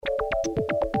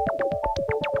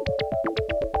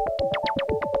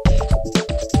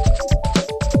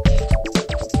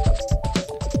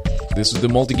This is the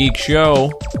Multi-Geek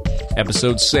Show,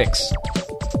 episode 6.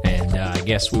 And I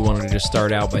guess we wanted to just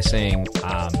start out by saying,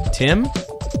 I'm Tim.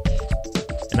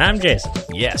 And I'm Jason.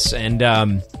 Yes, and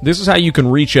this is how you can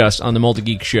reach us on the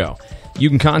Multi-Geek Show. You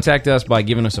can contact us by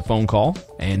giving us a phone call,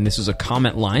 and this is a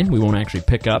comment line we won't actually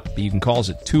pick up, but you can call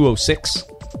us at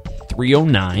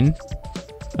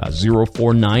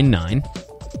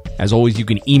 206-309-0499. As always, you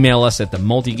can email us at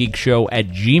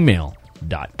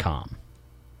themultigeekshow@gmail.com.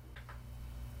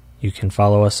 You can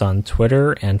follow us on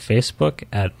Twitter and Facebook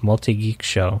at Multi-Geek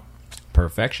Show.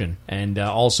 Perfection. And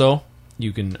also,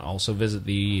 you can also visit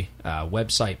the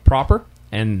website proper,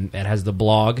 and that has the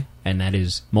blog, and that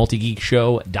is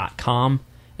multigeekshow.com,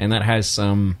 and that has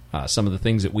some of the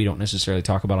things that we don't necessarily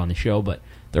talk about on the show, but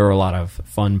there are a lot of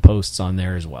fun posts on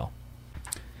there as well.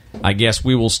 I guess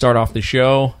we will start off the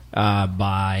show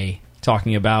by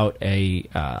talking about a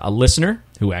listener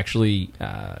who actually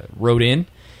wrote in,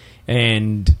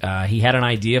 and he had an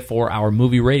idea for our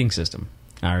movie rating system.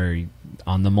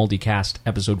 On the Multicast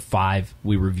episode 5,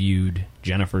 we reviewed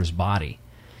Jennifer's Body.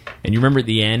 And you remember at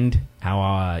the end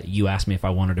how you asked me if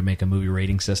I wanted to make a movie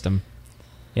rating system?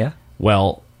 Yeah.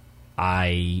 Well,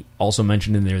 I also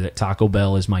mentioned in there that Taco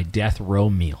Bell is my death row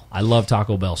meal. I love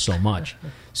Taco Bell so much.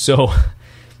 So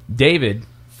David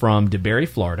from DeBerry,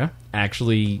 Florida,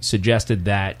 actually suggested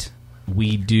that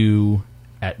we do,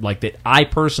 that I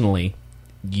personally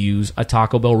use a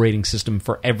Taco Bell rating system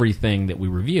for everything that we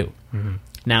review. Mm-hmm.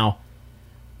 Now,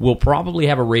 we'll probably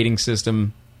have a rating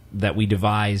system that we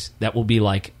devise that will be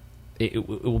like, it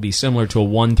will be similar to a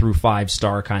 1 through 5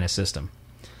 star kind of system.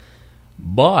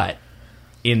 But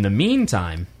in the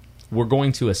meantime, we're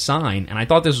going to assign, and I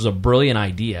thought this was a brilliant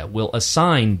idea, we'll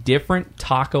assign different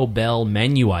Taco Bell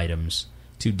menu items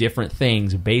to different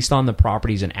things based on the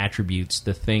properties and attributes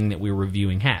the thing that we're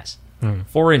reviewing has. Mm.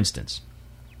 For instance,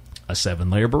 a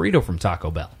 7-layer burrito from Taco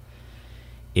Bell.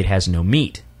 It has no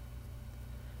meat.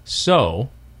 So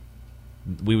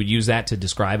we would use that to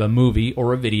describe a movie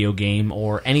or a video game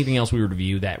or anything else we would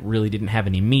review that really didn't have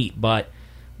any meat but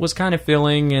was kind of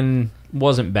filling and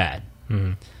wasn't bad.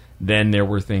 Mm-hmm. Then there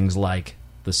were things like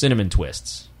the cinnamon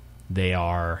twists. They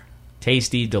are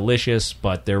tasty, delicious,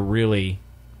 but they're really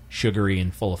sugary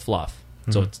and full of fluff.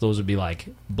 Mm-hmm. So those would be like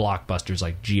blockbusters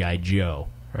like G.I. Joe.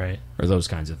 Right. Or those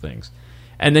kinds of things.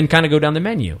 And then kind of go down the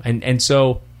menu. And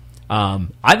so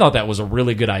I thought that was a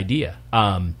really good idea.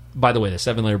 By the way, the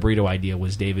 7-layer burrito idea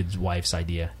was David's wife's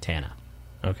idea, Tana.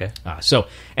 Okay. So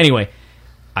anyway,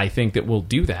 I think that we'll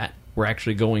do that. We're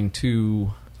actually going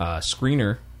to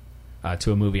screener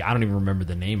to a movie I don't even remember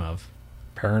the name of.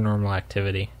 Paranormal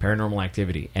Activity. Paranormal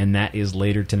Activity. And that is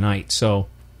later tonight. So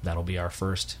that'll be our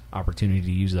first opportunity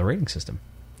to use the rating system.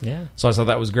 Yeah. So I thought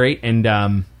that was great. And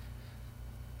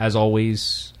as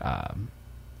always,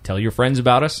 tell your friends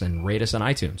about us and rate us on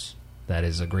iTunes. That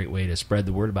is a great way to spread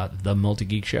the word about the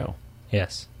Multi-Geek Show.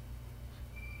 Yes.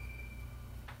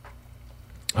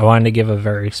 I wanted to give a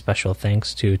very special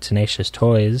thanks to Tenacious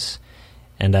Toys,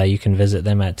 and you can visit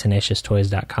them at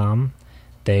tenacioustoys.com.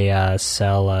 They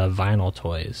sell vinyl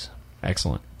toys.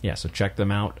 Excellent. Yeah, so check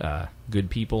them out. Good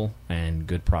people and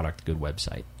good product, good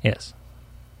website. Yes.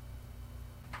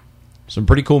 Some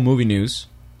pretty cool movie news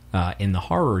in the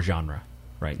horror genre,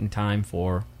 right in time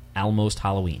for Almost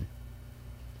Halloween.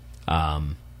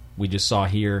 We just saw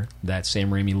here that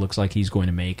Sam Raimi looks like he's going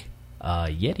to make a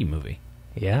Yeti movie.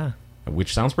 Yeah.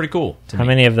 Which sounds pretty cool to me. How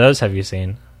many of those have you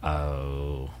seen?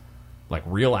 Like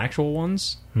real actual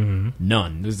ones? Mm-hmm.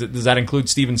 None. Does that include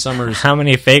Stephen Summers? How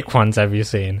many fake ones have you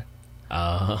seen?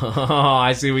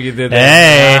 I see what you did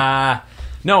there. Hey!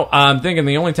 No, I'm thinking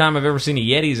the only time I've ever seen a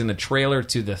Yeti is in the trailer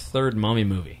to the third Mummy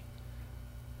movie.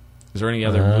 Is there any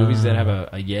other movies that have a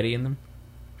Yeti in them?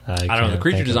 I don't know. The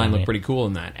creature design looked pretty cool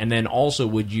in that. And then also,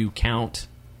 would you count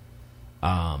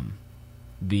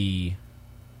the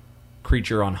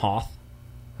creature on Hoth?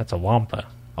 That's a Wampa.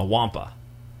 A Wampa.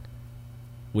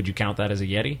 Would you count that as a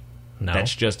Yeti? No.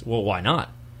 That's just, well, why not?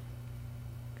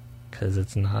 Because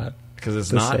it's not. Because it's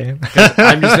the not? Same.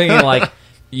 I'm just thinking, like,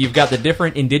 you've got the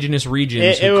different indigenous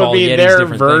regions who call Yetis their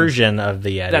different version things. of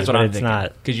the Yeti. That's what I'm it's thinking.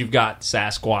 Not. Because you've got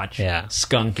Sasquatch,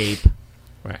 Skunk Ape,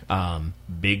 right.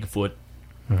 Bigfoot,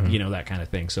 you know, that kind of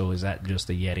thing. So is that just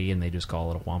a Yeti and they just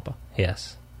call it a Wampa?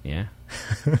 Yes. Yeah.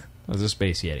 It's a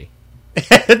space Yeti.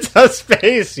 It's a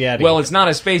space Yeti. Well, it's not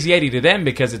a space Yeti to them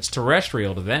because it's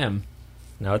terrestrial to them.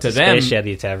 No, it's to a them, space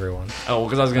Yeti to everyone. Oh,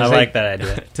 because I was going to say... I like that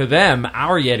idea. To them,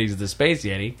 our Yeti's the space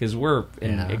Yeti because we're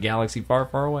in a galaxy far,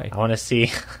 far away. I want to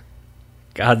see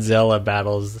Godzilla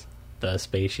battles the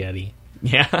space Yeti.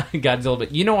 Yeah, Godzilla.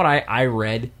 But you know what I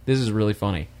read? This is really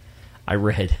funny. I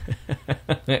read...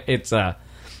 it's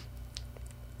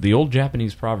the old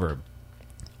Japanese proverb,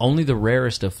 only the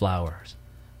rarest of flowers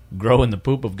grow in the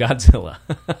poop of Godzilla.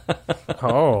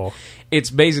 Oh, It's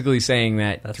basically saying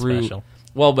that that's through special.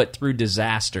 but through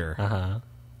disaster, Uh-huh.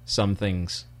 some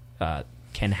things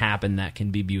can happen that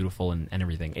can be beautiful and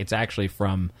everything. It's actually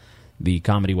from the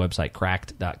comedy website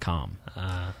Cracked.com,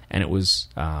 and it was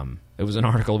an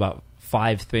article about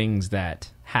 5 things that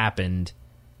happened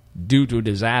due to a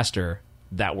disaster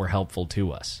that were helpful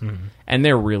to us, and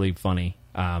they're really funny.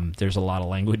 There's a lot of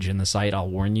language in the site, I'll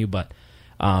warn you, but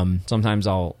sometimes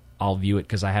I'll view it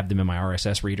because I have them in my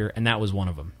RSS reader, and that was one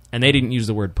of them. And they didn't use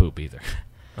the word poop either.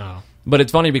 Oh. But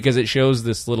it's funny because it shows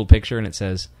this little picture, and it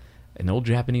says, an old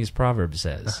Japanese proverb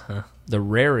says, the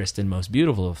rarest and most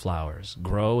beautiful of flowers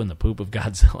grow in the poop of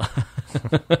Godzilla.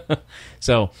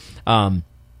 So,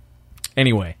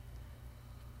 anyway,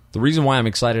 the reason why I'm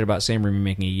excited about Sam Raimi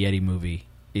making a Yeti movie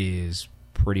is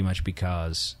pretty much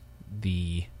because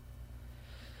the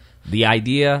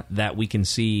idea that we can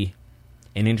see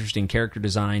an interesting character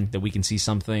design, that we can see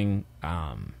something,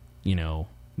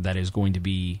 that is going to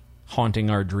be haunting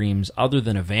our dreams other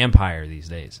than a vampire these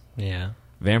days. Yeah.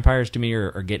 Vampires to me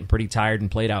are getting pretty tired and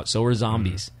played out. So are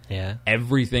zombies. Yeah.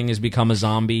 Everything has become a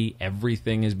zombie.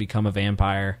 Everything has become a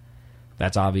vampire.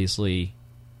 That's obviously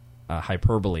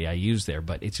hyperbole I use there,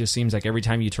 but it just seems like every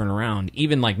time you turn around,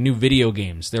 even like new video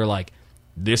games, they're like,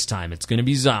 this time it's going to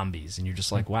be zombies. And you're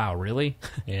just like, wow, really?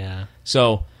 Yeah.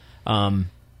 So, have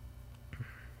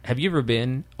you ever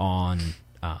been on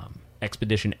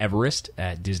Expedition Everest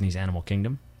at Disney's Animal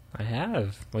Kingdom? I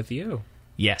have, with you.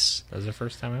 Yes. That was the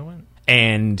first time I went.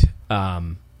 And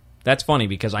that's funny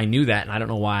because I knew that, and I don't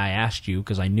know why I asked you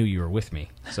because I knew you were with me.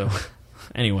 So,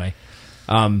 anyway,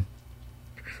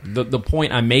 the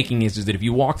point I'm making is that if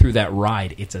you walk through that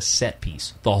ride, it's a set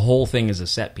piece. The whole thing is a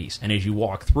set piece. And as you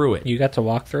walk through it... You got to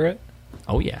walk through it?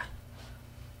 Oh, yeah.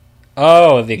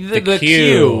 Oh, the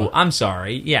queue. I'm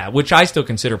sorry. Yeah, which I still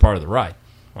consider part of the ride.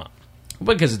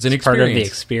 Well, because it's an part of experience. the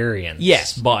experience.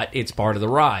 Yes, but it's part of the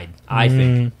ride, I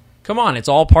think. Come on, it's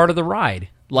all part of the ride.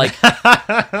 Like,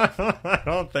 I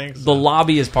don't think so. the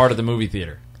lobby is part of the movie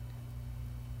theater.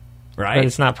 Right? But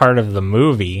it's not part of the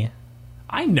movie.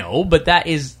 I know, but that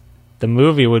is... The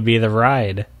movie would be the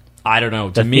ride. I don't know.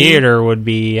 The To me, theater would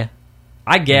be...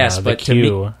 I guess, the but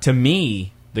queue. to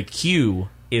me, the queue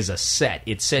is a set.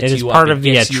 It sets It is you up. part It of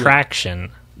the gets you-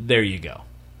 attraction. There you go.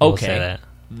 We'll Okay. say that.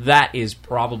 That is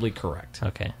probably correct.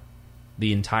 Okay.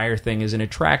 The entire thing is an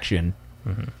attraction.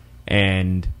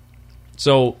 And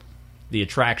so the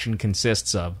attraction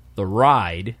consists of the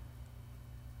ride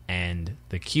and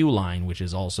the queue line, which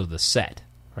is also the set.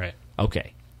 Right.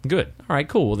 Okay, good. All right,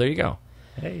 cool. Well, there you go.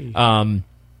 Hey.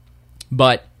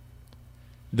 But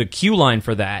the queue line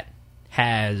for that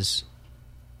has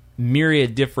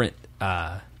myriad different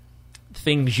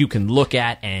things you can look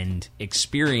at and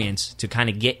experience to kind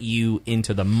of get you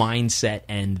into the mindset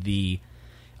and the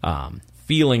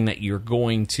feeling that you're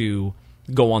going to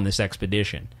go on this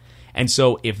expedition. And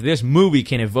so if this movie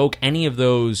can evoke any of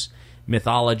those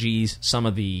mythologies, some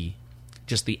of the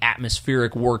just the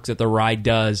atmospheric work that the ride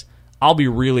does, I'll be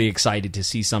really excited to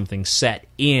see something set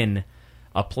in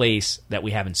a place that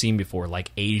we haven't seen before,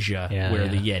 like Asia, where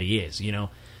the Yeti is. You know,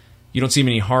 you don't see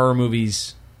many horror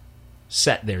movies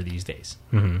set there these days.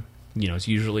 Mm-hmm. You know, it's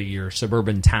usually your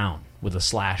suburban town with a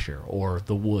slasher, or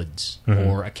the woods,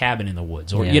 or a cabin in the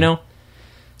woods, or you know.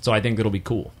 So I think it'll be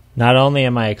cool. Not only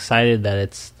am I excited that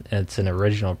it's an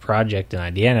original project and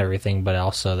idea and everything, but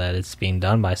also that it's being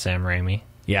done by Sam Raimi.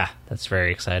 Yeah, That's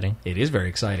very exciting. it is very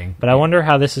exciting. But I wonder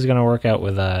how this is going to work out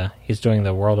with he's doing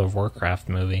the World of Warcraft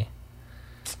movie.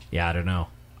 Yeah, I don't know.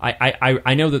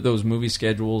 I know that those movie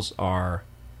schedules are,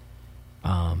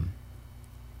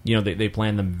 you know, they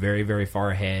plan them very, very far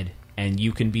ahead, and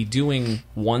you can be doing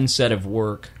one set of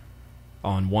work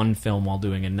on one film while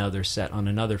doing another set on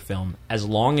another film, as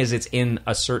long as it's in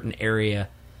a certain area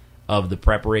of the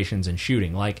preparations and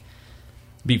shooting. Like,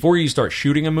 before you start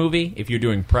shooting a movie, if you're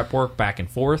doing prep work back and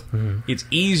forth, it's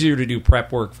easier to do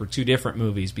prep work for two different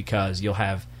movies because you'll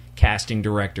have casting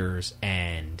directors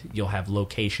and you'll have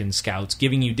location scouts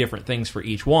giving you different things for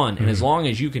each one. And as long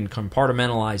as you can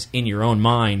compartmentalize in your own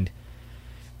mind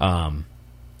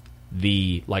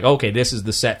okay, this is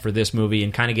the set for this movie,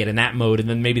 and kind of get in that mode, and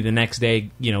then maybe the next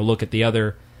day, you know, look at the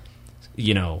other,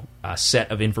 you know, set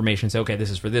of information and say, okay, this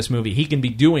is for this movie. He can be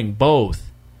doing both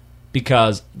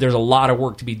because there's a lot of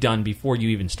work to be done before you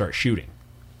even start shooting.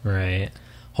 Right.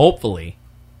 Hopefully,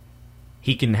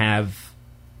 he can have,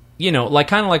 you know, like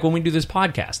kind of like when we do this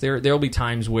podcast, there'll be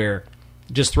times where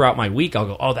just throughout my week I'll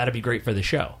go, oh, that'd be great for the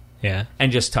show. Yeah.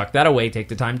 And just tuck that away, take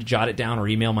the time to jot it down or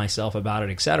email myself about it,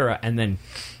 etc., and then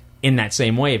in that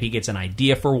same way, if he gets an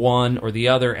idea for one or the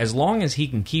other, as long as he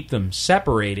can keep them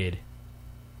separated,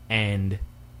 and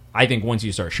I think once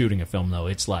you start shooting a film, though,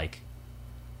 it's like,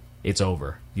 it's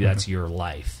over. That's your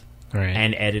life. Right.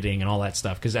 And editing and all that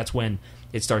stuff, because that's when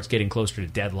it starts getting closer to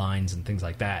deadlines and things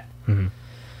like that. Mm-hmm.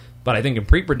 But I think in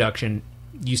pre-production,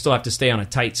 you still have to stay on a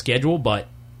tight schedule, but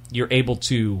you're able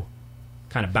to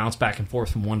kind of bounce back and forth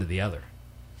from one to the other.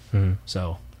 Mm-hmm.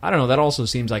 So, I don't know, that also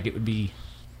seems like it would be,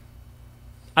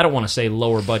 I don't want to say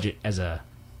lower budget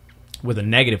with a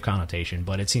negative connotation,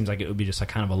 but it seems like it would be just a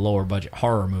kind of a lower budget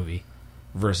horror movie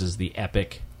versus the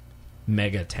epic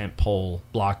mega tentpole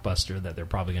blockbuster that they're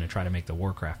probably going to try to make the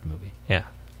Warcraft movie. Yeah.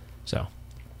 So,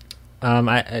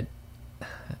 I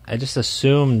just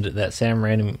assumed that Sam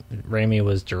Raimi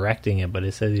was directing it, but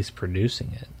it says he's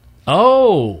producing it.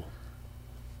 Oh,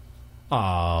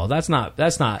 that's not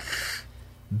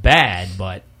bad,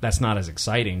 but that's not as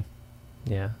exciting.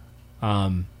 Yeah.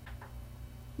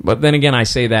 But then again, I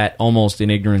say that almost in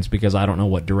ignorance because I don't know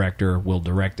what director will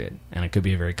direct it, and it could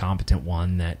be a very competent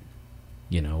one that,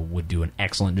 would do an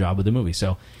excellent job with the movie.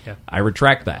 So yeah. I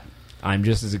retract that. I'm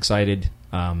just as excited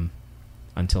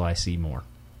until I see more.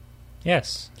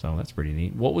 Yes. So that's pretty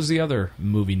neat. What was the other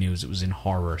movie news? It was in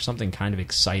horror, something kind of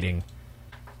exciting.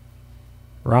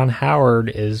 Ron Howard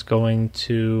is going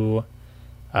to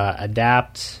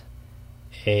adapt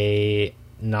a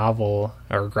novel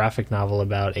or graphic novel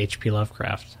about H.P.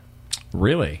 Lovecraft.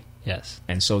 Really? Yes.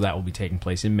 And so that will be taking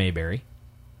place in Mayberry.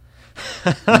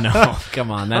 No, come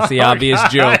on. That's the obvious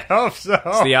joke. I hope so.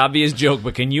 It's the obvious joke,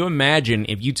 but can you imagine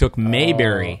if you took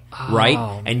Mayberry,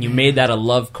 right, and you made that a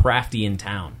Lovecraftian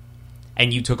town,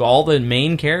 and you took all the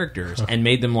main characters and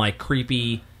made them like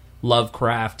creepy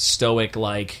Lovecraft, stoic,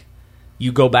 like,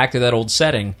 you go back to that old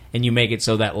setting and you make it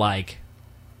so that, like,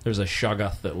 there's a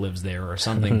Shoggoth that lives there or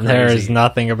something crazy. There is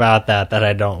nothing about that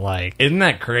I don't like. Isn't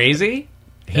that crazy?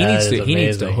 He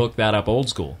needs to hook that up old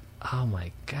school. Oh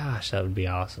my gosh, that would be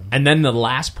awesome. And then the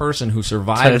last person who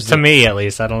survives... To me, at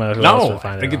least. I don't know who else would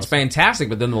find it. I think it's fantastic,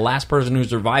 but then the last person who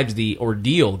survives the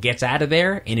ordeal gets out of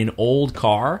there in an old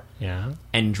car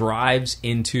and drives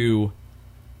into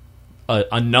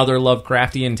another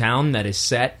Lovecraftian town that is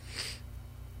set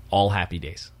all happy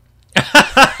days. Now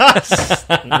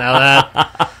that...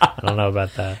 I don't know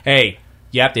about that. Hey,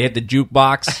 you have to hit the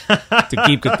jukebox to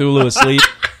keep Cthulhu asleep.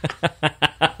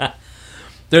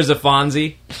 There's a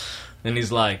Fonzie, and he's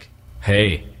like,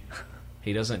 hey.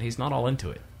 He's not all into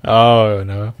it. Oh,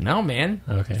 no. No, man.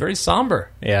 Okay. It's very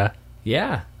somber. Yeah.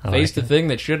 Yeah. I Face like the thing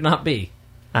that should not be.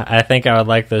 I think I would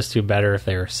like those two better if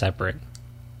they were separate.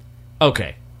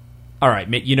 Okay. All right.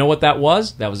 You know what that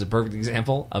was? That was a perfect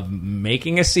example of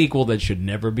making a sequel that should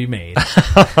never be made.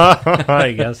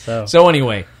 I guess so. So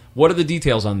anyway, what are the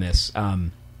details on this?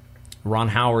 Ron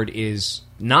Howard is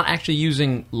not actually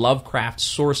using Lovecraft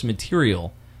source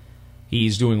material.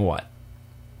 He's doing what?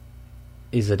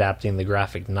 He's adapting the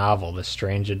graphic novel, The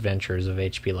Strange Adventures of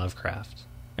H.P. Lovecraft.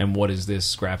 And what is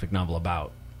this graphic novel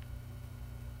about?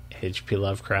 H.P.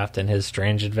 Lovecraft and his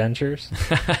strange adventures?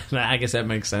 I guess that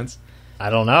makes sense. I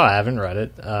don't know. I haven't read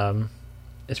it.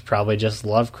 It's probably just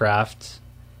Lovecraft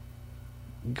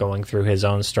going through his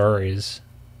own stories.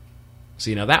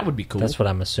 See, now that would be cool. That's what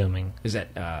I'm assuming. Is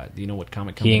that, do you know what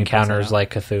comic company he encounters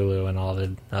like Cthulhu and all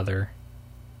the other...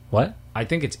 What? I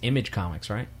think it's Image Comics,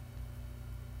 right?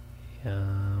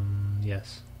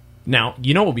 Yes. Now,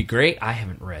 you know what would be great? I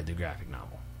haven't read the graphic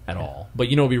novel at all. But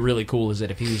you know what would be really cool is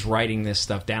that if he was writing this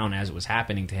stuff down as it was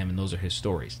happening to him and those are his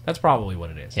stories. That's probably what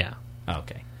it is. Yeah.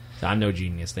 Okay. So I'm no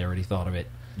genius. They already thought of it.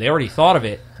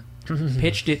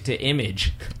 Pitched it to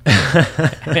Image,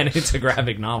 and it's a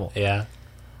graphic novel. Yeah.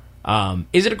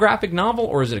 Is it a graphic novel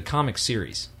or is it a comic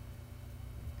series?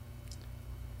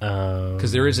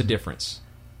 Because there is a difference.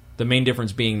 The main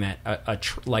difference being that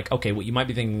what you might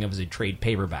be thinking of is a trade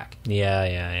paperback.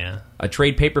 Yeah. A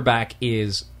trade paperback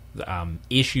is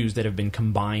issues that have been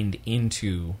combined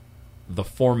into the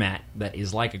format that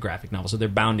is like a graphic novel. So they're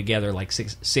bound together, like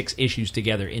six issues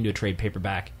together into a trade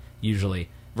paperback, usually,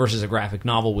 versus a graphic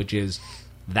novel, which is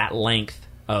that length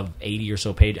of 80 or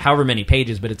so pages, however many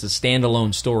pages, but it's a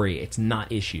standalone story. It's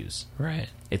not issues. Right.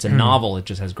 It's a novel. It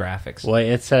just has graphics. Well,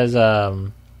 it says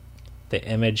the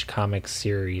Image Comics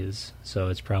series, so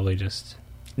it's probably just...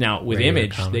 Now, with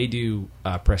Image, they do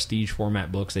prestige format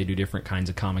books. They do different kinds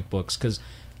of comic books, because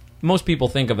most people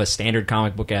think of a standard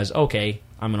comic book as, okay,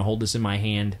 I'm going to hold this in my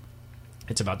hand.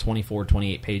 It's about 24,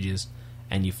 28 pages,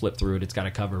 and you flip through it. It's got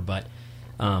a cover, but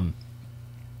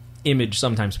Image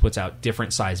sometimes puts out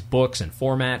different size books and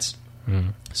formats.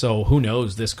 So who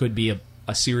knows? This could be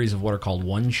a series of what are called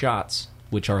one-shots,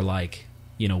 which are like,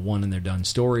 one and they're done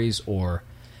stories, or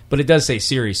But it does say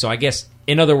series, so I guess,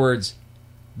 in other words,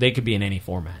 they could be in any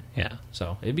format. Yeah.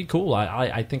 So it'd be cool.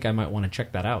 I think I might want to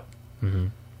check that out. Mm-hmm.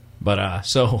 But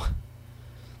so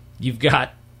you've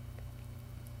got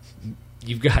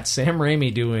Sam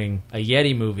Raimi doing a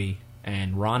Yeti movie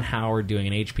and Ron Howard doing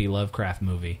an H.P. Lovecraft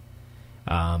movie.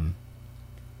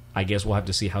 I guess we'll have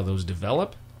to see how those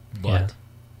develop, but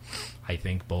I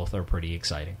think both are pretty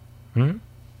exciting. Hmm?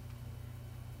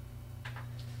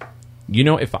 You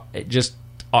know, if just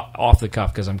off the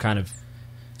cuff, because I'm kind of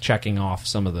checking off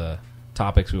some of the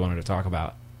topics we wanted to talk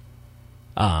about.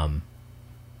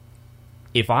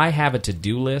 If I have a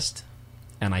to-do list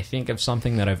and I think of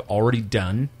something that I've already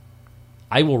done,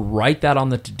 I will write that on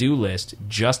the to-do list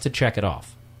just to check it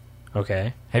off.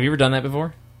 Okay. Have you ever done that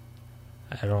before?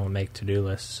 I don't make to-do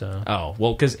lists, so... Oh,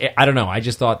 well, because, I don't know, I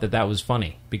just thought that was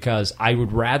funny, because I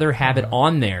would rather have it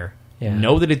on there,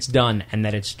 know that it's done, and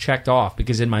that it's checked off,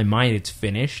 because in my mind it's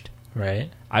finished. Right.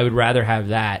 I would rather have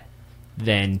that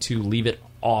than to leave it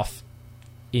off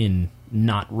in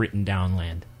not written down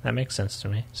land. That makes sense to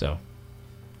me. So,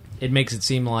 it makes it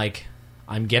seem like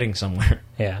I'm getting somewhere.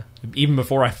 Yeah. Even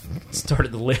before I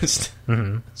started the list.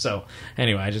 Mm-hmm. So,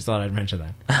 anyway, I just thought I'd mention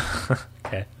that.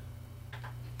 Okay.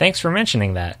 Thanks for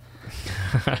mentioning that.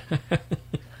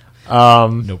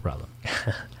 No problem.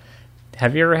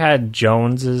 Have you ever had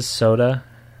Jones's soda?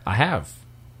 I have.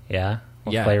 Yeah?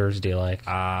 What Yeah. flavors do you like?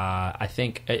 I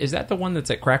think... Is that the one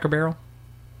that's at Cracker Barrel?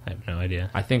 I have no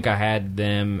idea. I think I had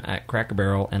them at Cracker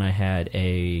Barrel, and I had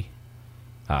a...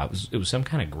 it was some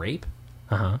kind of grape,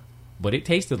 Uh-huh. but it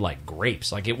tasted like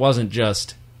grapes. Like, it wasn't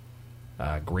just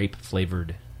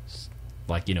grape-flavored,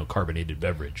 like, carbonated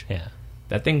beverage. Yeah.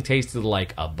 That thing tasted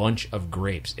like a bunch of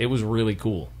grapes. It was really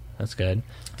cool. That's good.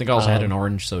 I think I also had an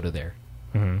orange soda there.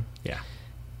 Mm-hmm. Yeah.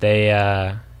 They,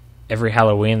 every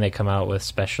Halloween they come out with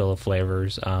special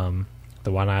flavors.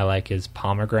 The one I like is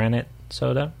pomegranate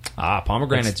soda.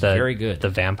 Pomegranate's It's the- very good. The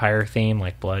vampire theme,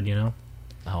 like blood,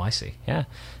 Oh, I see. Yeah.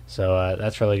 So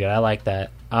that's really good. I like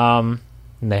that. And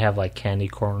they have like candy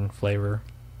corn flavor,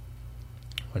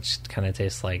 which kind of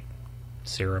tastes like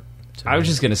syrup. I was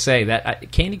just going to say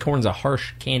that candy corn's a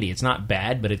harsh candy. It's not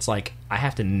bad, but it's like I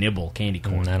have to nibble candy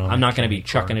corn. I don't I'm like not going to be candy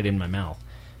chucking corn. it in my mouth.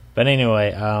 But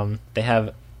anyway, they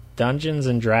have Dungeons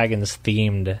and Dragons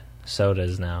themed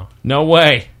sodas now. No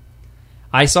way.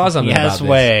 I saw something about Yes this.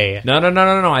 way.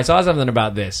 No. I saw something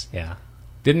about this. Yeah.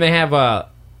 Didn't they have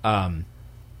and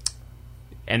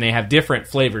they have different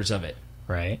flavors of it.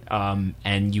 Right.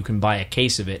 And you can buy a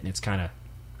case of it, and it's kind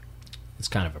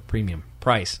of a premium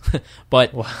price.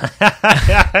 But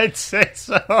I'd say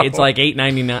so. it's like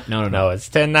 $8.99. No. No, it's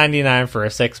 $10.99 for a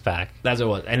 6-pack. That's what it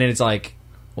was. And then it's like,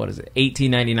 what is it?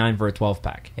 $18.99 for a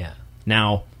 12-pack. Yeah.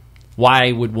 Now,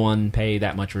 why would one pay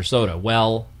that much for soda?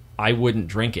 Well, I wouldn't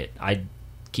drink it. I'd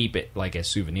keep it like as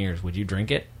souvenirs. Would you drink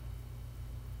it?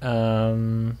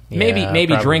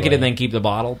 Maybe drink it and then keep the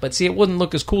bottle. But see, it wouldn't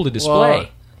look as cool to display. Well,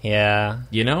 yeah.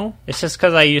 You know? It's just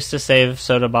because I used to save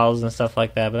soda bottles and stuff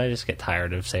like that, but I just get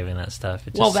tired of saving that stuff.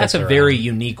 It just Well, that's sits a around. very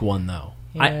unique one, though.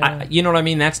 Yeah. You know what I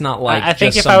mean? That's not like I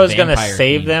think just if I some was going to vampire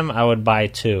save theme. them, I would buy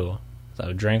 2. So I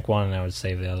would drink one and I would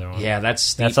save the other one. Yeah, that's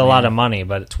steep, That's a lot man. of money,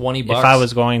 but $20. if I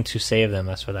was going to save them,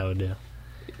 that's what I would do.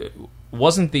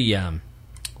 Wasn't the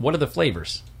what are the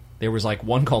flavors? There was like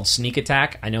one called Sneak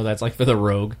Attack. I know that's like for the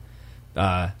rogue.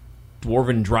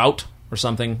 Dwarven Drought or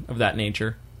something of that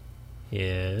nature.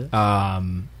 Yeah.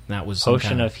 That was some Potion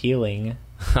kind of Healing.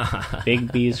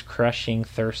 Big B's Crushing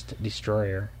Thirst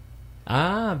Destroyer.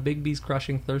 Big B's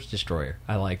Crushing Thirst Destroyer.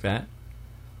 I like that.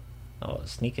 Oh,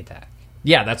 Sneak Attack.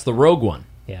 Yeah, that's the rogue one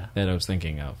Yeah. that I was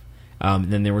thinking of.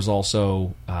 Then there was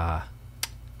also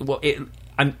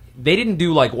they didn't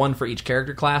do like one for each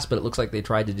character class, but it looks like they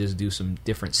tried to just do some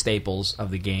different staples of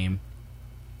the game.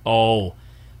 Oh,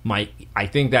 I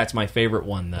think that's my favorite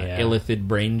one, the Illithid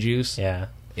Brain Juice. Yeah.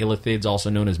 Illithids, also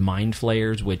known as Mind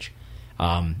Flayers, which,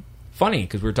 funny,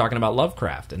 because we were talking about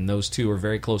Lovecraft, and those two are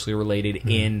very closely related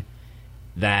in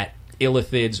that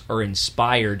Illithids are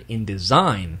inspired in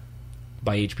design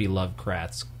by H.P.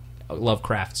 Lovecraft's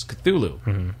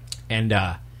Cthulhu.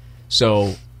 And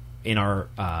so in our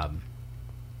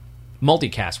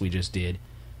multicast we just did,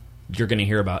 you're going to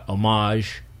hear about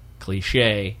homage,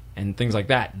 cliche, and things like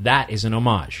that. That is an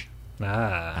homage.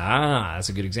 That's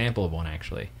a good example of one,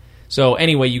 actually. So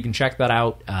anyway, you can check that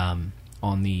out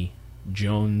on the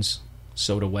Jones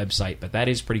Soda website, but that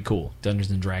is pretty cool. Dungeons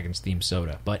 & Dragons themed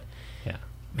soda. But, Yeah.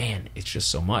 man, it's just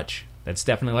so much. That's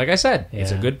definitely, like I said,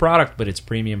 it's a Yeah. good product, but it's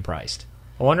premium priced.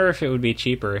 I wonder if it would be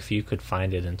cheaper if you could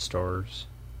find it in stores.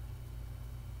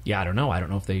 Yeah, I don't know. I don't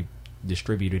know if they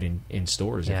distribute it in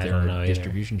stores, Yeah, if I there don't are know either.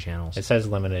 distribution channels. It says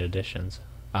limited editions.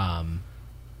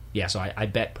 Yeah, so I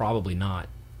bet probably not.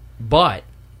 But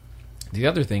the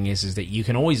other thing is that you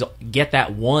can always get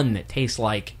that one that tastes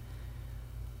like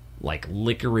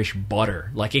licorice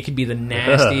butter. Like, it could be the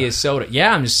nastiest soda.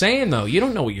 Yeah, I'm just saying, though. You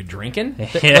don't know what you're drinking.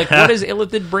 Yeah. Like, what does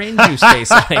Illithid brain juice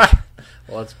taste like?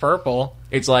 Well, it's purple.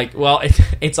 It's like, well,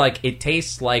 it's like, it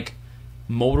tastes like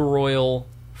motor oil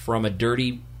from a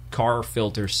dirty car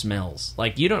filter smells.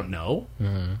 Like, you don't know.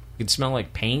 Mm-hmm. It could smell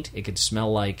like paint. It could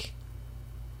smell like,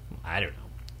 I don't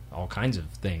know, all kinds of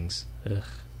things. Ugh.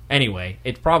 Anyway,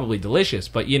 it's probably delicious,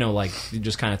 but, you know, like, you're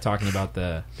just kind of talking about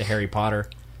the Harry Potter,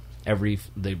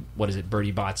 what is it,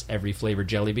 Bertie Bott's every flavored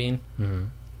jelly bean. Mm-hmm.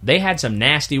 They had some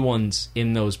nasty ones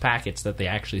in those packets that they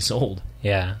actually sold.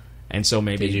 Yeah. And so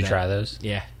maybe... Did you try those?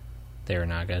 Yeah. They were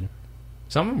not good.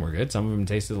 Some of them were good. Some of them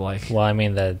tasted like... Well, I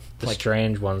mean, the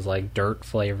strange ones, like dirt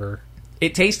flavor.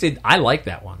 It tasted... I like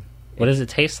that one. What does it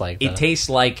taste like, though? It tastes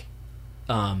like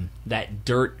that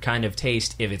dirt kind of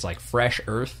taste if it's like fresh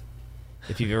earth.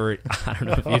 If you've ever... I don't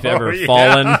know if you've ever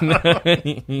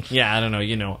fallen... Yeah, I don't know.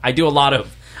 You know, I do a lot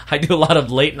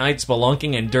of late night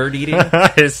spelunking and dirt eating.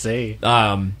 I see.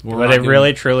 But it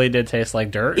really, truly did taste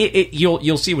like dirt?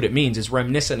 You'll see what it means. It's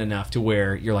reminiscent enough to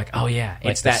where you're like, oh yeah,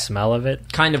 like it's the that smell of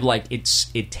it? Kind of like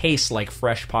it tastes like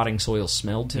fresh potting soil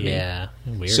smelled to me. Yeah,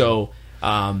 weird. So,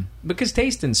 because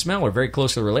taste and smell are very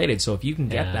closely related, so if you can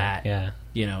get that,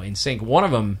 you know, in sync. One of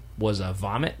them was a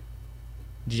vomit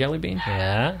jelly bean.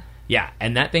 Yeah? Yeah,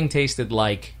 and that thing tasted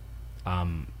like,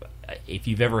 if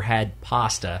you've ever had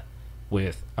pasta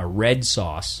with a red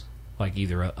sauce, like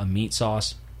either a meat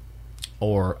sauce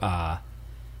or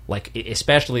like,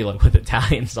 especially like with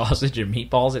Italian sausage and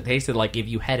meatballs, it tasted like if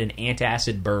you had an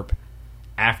antacid burp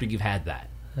after you've had that.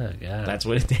 Oh, God. That's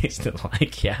what it tasted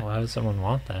like, yeah. Why would someone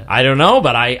want that? I don't know,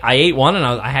 but I ate one and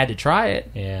I had to try it.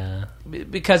 Yeah.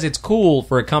 Because it's cool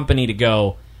for a company to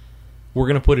go, we're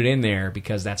going to put it in there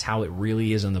because that's how it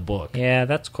really is in the book. Yeah,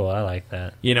 that's cool. I like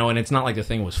that. You know, and it's not like the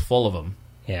thing was full of them.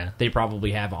 Yeah. They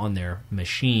probably have on their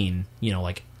machine, you know,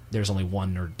 like there's only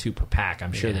 1 or 2 per pack.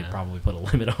 I'm sure they probably put a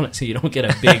limit on it so you don't get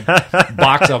a big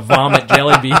box of vomit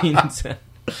jelly beans.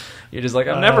 You're just like,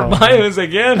 I'm never buying this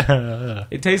again.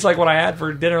 It tastes like what I had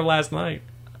for dinner last night.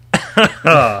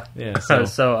 Yeah.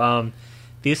 So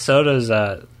these sodas,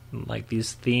 like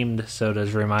these themed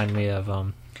sodas, remind me of.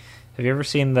 Have you ever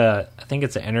seen I think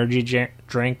it's an energy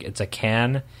drink. It's a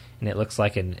can, and it looks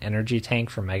like an energy tank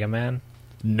for Mega Man.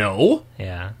 No.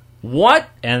 Yeah. What?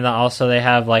 And also they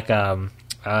have like a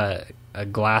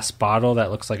glass bottle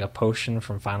that looks like a potion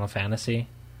from Final Fantasy.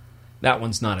 That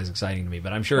one's not as exciting to me,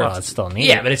 but I'm sure it's still neat.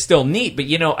 Yeah, but it's still neat. But,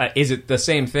 you know, is it the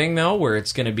same thing, though, where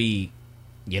it's going to be,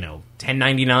 you know,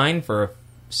 $10.99 for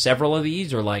several of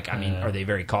these? Or, like, I mean, are they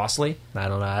very costly? I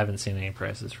don't know. I haven't seen any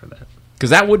prices for that. Because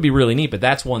that would be really neat, but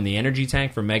that's one, the energy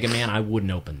tank for Mega Man, I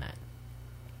wouldn't open that.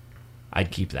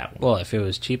 I'd keep that one. Well, if it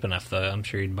was cheap enough, though, I'm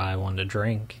sure you'd buy one to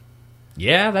drink.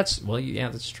 Yeah, that's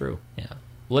true. Yeah.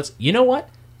 You know what?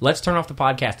 Let's turn off the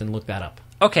podcast and look that up.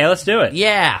 Okay, let's do it.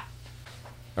 Yeah.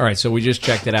 All right, so we just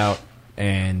checked it out,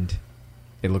 and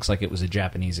it looks like it was a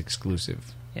Japanese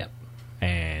exclusive. Yep.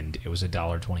 And it was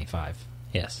 $1.25.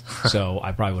 Yes. So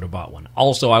I probably would have bought one.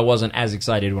 Also, I wasn't as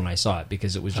excited when I saw it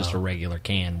because it was just a regular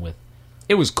can with...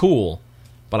 It was cool,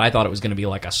 but I thought it was going to be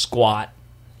like a squat,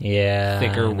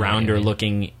 thicker,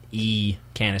 rounder-looking E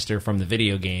canister from the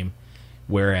video game,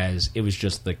 whereas it was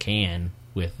just the can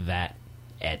with that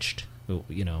etched,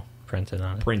 you know... Printed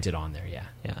on there, yeah.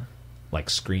 Yeah. Like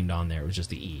screened on there. It was just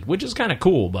the E, which is kind of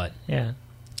cool, but... Yeah.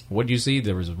 What'd you see?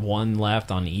 There was one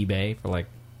left on eBay for like...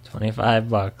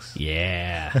 $25.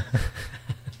 Yeah.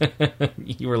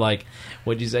 You were like,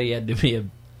 what'd you say? You had to be I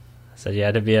said you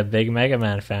had to be a big Mega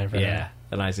Man fan for that. Yeah.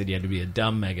 And I said you had to be a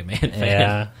dumb Mega Man fan.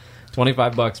 Yeah.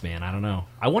 $25, man. I don't know.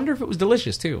 I wonder if it was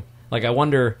delicious, too. Like, I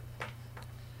wonder...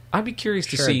 I'd be curious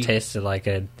to see... it tasted like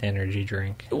an energy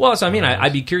drink. Well, so I mean,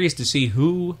 I'd be curious to see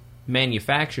who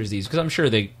manufactures these, because I'm sure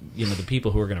they, you know, the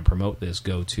people who are going to promote this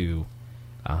go to,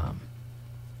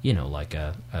 you know, like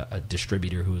a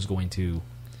distributor who is going to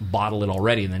bottle it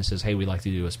already and then says, hey, we'd like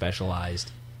to do a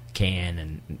specialized can,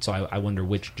 and so I wonder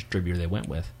which distributor they went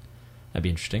with. That'd be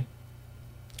interesting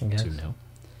to know.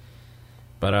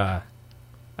 But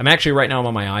I'm actually right now I'm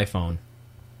on my iPhone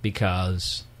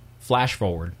because Flash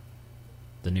Forward,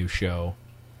 the new show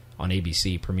on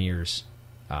ABC, premieres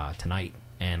tonight,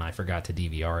 and I forgot to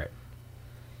DVR it.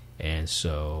 And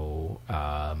so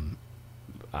I'm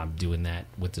doing that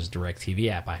with this DirecTV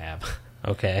app I have.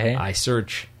 Okay. I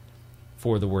search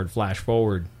for the word Flash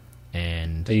Forward,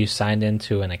 and... Are you signed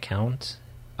into an account?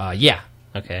 Yeah.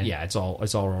 Okay. Yeah, it's all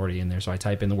already in there. So I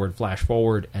type in the word Flash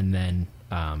Forward, and then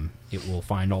it will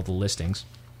find all the listings,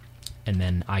 and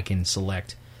then I can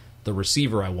select the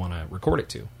receiver I want to record it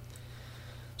to.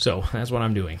 So that's what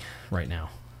I'm doing right now.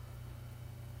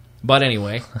 But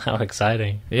anyway. How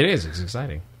exciting. It is. It's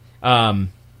exciting.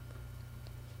 And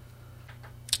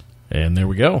there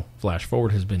we go. Flash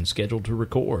Forward has been scheduled to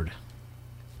record.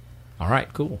 All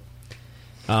right, cool.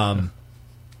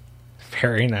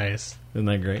 Very nice. Isn't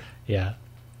that great? Yeah.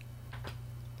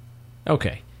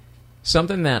 Okay.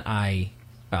 Something that I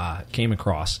came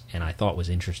across and I thought was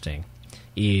interesting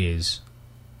is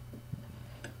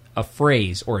a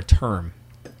phrase or a term,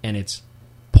 and it's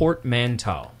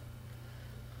portmanteau.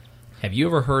 Have you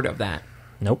ever heard of that?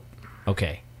 Nope.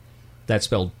 Okay. That's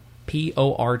spelled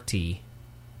Portmanteau.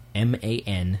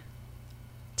 And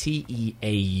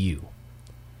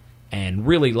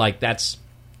really, like, that's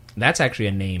actually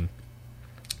a name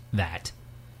that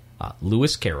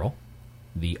Lewis Carroll,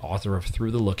 the author of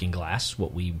Through the Looking Glass,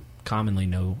 what we commonly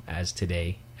know as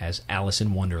today as Alice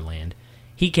in Wonderland,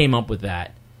 he came up with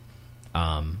that.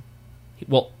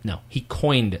 Well, no, he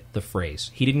coined the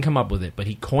phrase. He didn't come up with it, but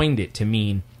he coined it to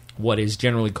mean what is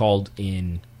generally called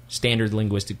in standard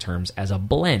linguistic terms as a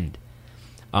blend.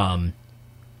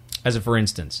 For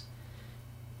instance,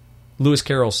 Lewis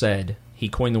Carroll said he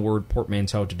coined the word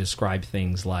portmanteau to describe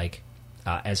things like,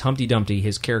 as Humpty Dumpty,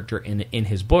 his character in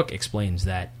his book, explains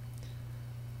that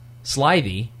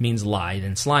slithy means lithe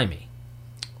and slimy.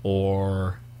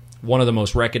 Or one of the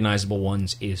most recognizable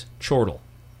ones is chortle,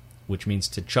 which means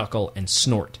to chuckle and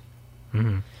snort.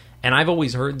 Mm-hmm. And I've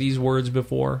always heard these words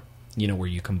before, where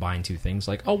you combine two things,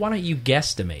 like, oh, why don't you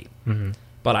guesstimate? Mm-hmm.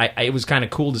 But it was kind of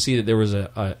cool to see that there was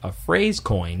a phrase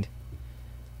coined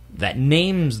that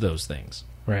names those things.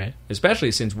 Right.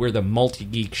 Especially since we're the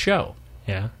multi-geek show.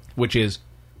 Yeah. Which is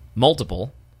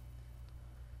multiple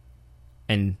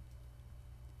and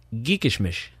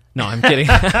geekishmish. No, I'm kidding.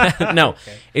 No,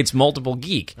 okay. It's multiple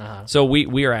geek. Uh-huh. So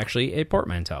we are actually a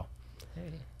portmanteau.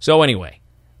 Hey. So anyway,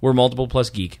 we're multiple plus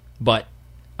geek. But,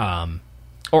 or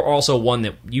also one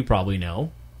that you probably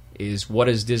know, is what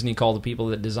does Disney call the people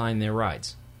that design their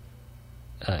rides?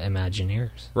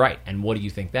 Imagineers. Right, and what do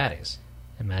you think that is?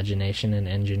 Imagination and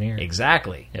engineer.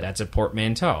 Exactly. Yep. That's a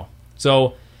portmanteau.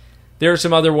 So there are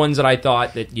some other ones that I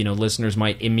thought that listeners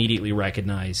might immediately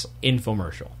recognize.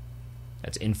 Infomercial.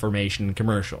 That's information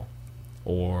commercial.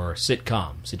 Or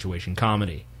sitcom, situation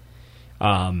comedy.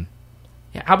 How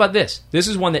about this? This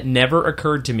is one that never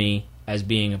occurred to me as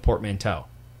being a portmanteau.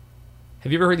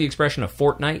 Have you ever heard the expression a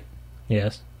fortnight?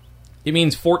 Yes. It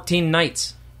means 14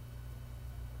 nights.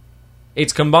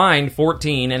 It's combined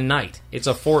 14 and night. It's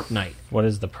a fortnight. What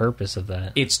is the purpose of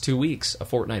that? It's 2 weeks. A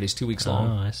fortnight is 2 weeks long.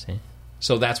 Oh, I see.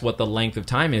 So that's what the length of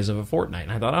time is of a fortnight.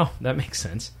 And I thought, oh, that makes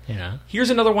sense. Yeah.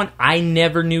 Here's another one. I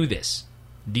never knew this.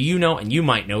 Do you know, and you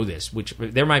might know this, which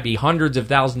there might be hundreds of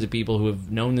thousands of people who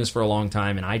have known this for a long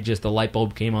time, and the light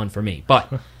bulb came on for me.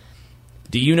 But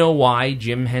do you know why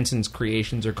Jim Henson's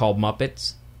creations are called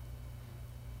Muppets?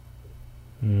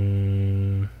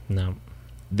 No.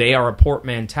 They are a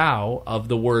portmanteau of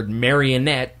the word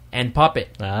marionette and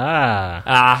puppet. Ah.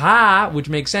 Aha, which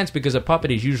makes sense because a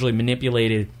puppet is usually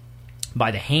manipulated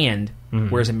by the hand,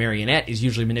 whereas a marionette is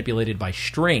usually manipulated by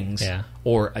strings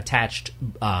or attached,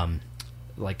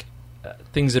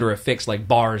 things that are affixed, like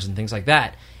bars and things like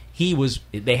that.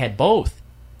 They had both.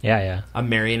 Yeah. A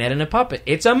marionette and a puppet.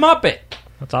 It's a Muppet.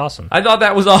 That's awesome. I thought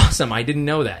that was awesome. I didn't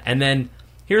know that. And then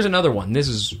here's another one. This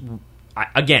is...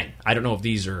 Again, I don't know if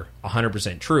these are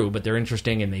 100% true, but they're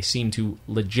interesting and they seem to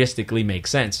logistically make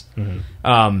sense. Mm-hmm.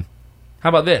 How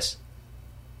about this?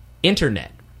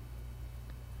 Internet.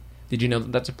 Did you know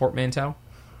that that's a portmanteau?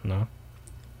 No.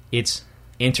 It's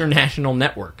international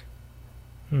network.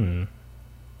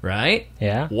 Right?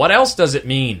 Yeah. What else does it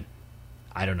mean?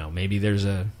 I don't know. Maybe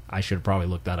I should have probably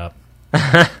looked that up.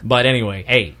 But anyway,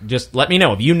 hey, just let me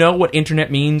know. If you know what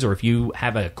internet means or if you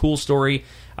have a cool story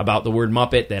about the word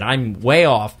Muppet that I'm way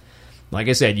off, like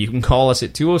I said, you can call us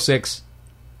at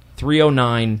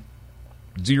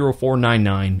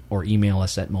 206-309-0499 or email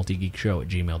us at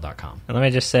multigeekshow@gmail.com. And let me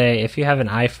just say, if you have an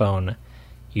iPhone,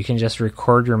 you can just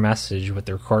record your message with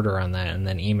the recorder on that and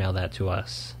then email that to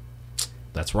us.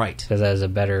 That's right. Because that is a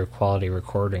better quality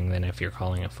recording than if you're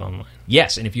calling a phone line.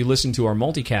 Yes, and if you listen to our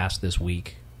multicast this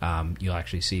week, you'll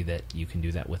actually see that you can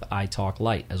do that with iTalk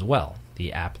Lite as well,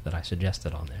 the app that I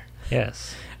suggested on there.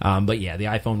 Yes. But yeah, the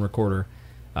iPhone recorder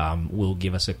will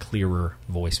give us a clearer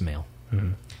voicemail.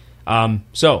 Mm-hmm.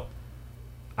 So,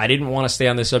 I didn't want to stay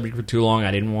on this subject for too long.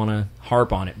 I didn't want to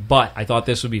harp on it, but I thought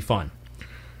this would be fun.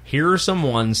 Here are some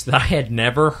ones that I had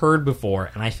never heard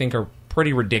before, and I think are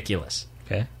pretty ridiculous.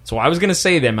 Okay. So I was going to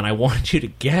say them, and I wanted you to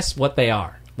guess what they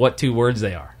are, what two words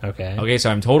they are. Okay. Okay, so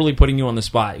I'm totally putting you on the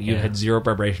spot. You had zero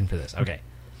preparation for this. Okay.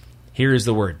 Here is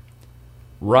the word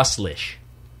Russlish.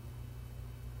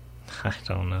 I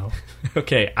don't know.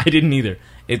 Okay, I didn't either.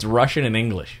 It's Russian and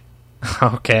English.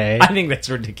 Okay. I think that's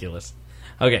ridiculous.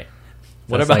 Okay.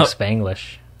 What That's about like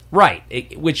Spanglish?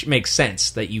 right? Which makes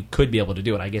sense that you could be able to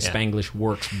do it. I guess Yeah. Spanglish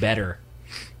works better.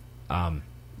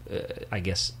 I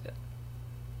guess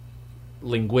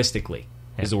linguistically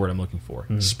is the word I'm looking for.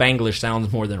 Spanglish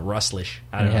sounds more than Russlish.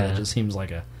 I don't know. Yeah. It just seems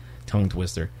like a tongue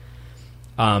twister.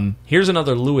 Here's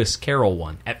another Lewis Carroll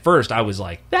one. At first, I was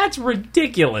like, "That's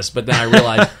ridiculous," but then I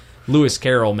realized Lewis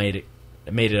Carroll made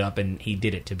it up, and he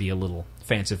did it to be a little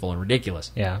fanciful and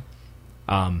ridiculous. Yeah.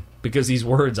 Because these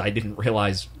words, I didn't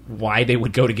realize why they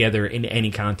would go together in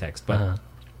any context. But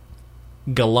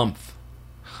galumph,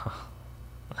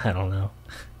 I don't know.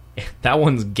 that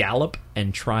one's gallop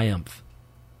and triumph.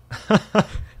 And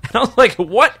I was like,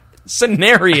 what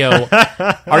scenario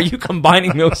are you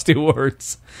combining those two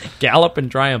words? Gallop and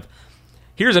triumph.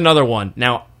 Here's another one.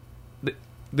 Now,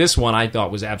 this one I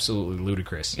thought was absolutely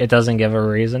ludicrous. It doesn't give a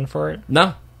reason for it?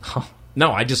 No.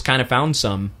 No, I just kind of found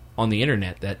some on the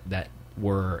internet that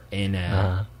were in...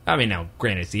 I mean, now,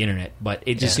 granted, it's the internet, but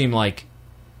it just seemed like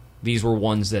these were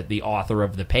ones that the author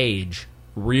of the page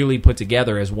really put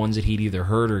together as ones that he'd either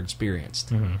heard or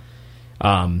experienced.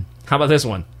 How about this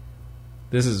one?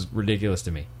 This is ridiculous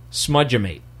to me.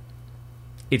 Smudgemate.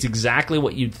 It's exactly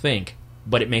what you'd think,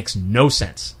 but it makes no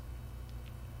sense.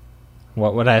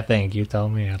 What would I think? You tell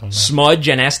me. I don't know. Smudge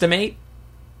and estimate?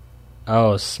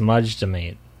 Oh,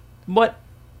 smudge-to-mate. But...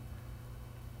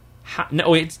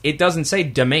 no, it doesn't say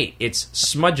demate. It's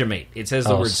smudgemate. It says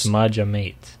the word...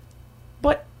 smudge-a-mate.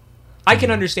 But I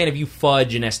can understand if you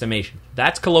fudge an estimation.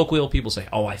 That's colloquial. People say,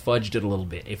 oh, I fudged it a little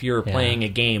bit. If you're playing a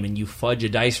game and you fudge a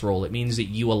dice roll, it means that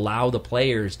you allow the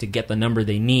players to get the number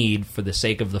they need for the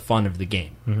sake of the fun of the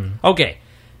game. Okay.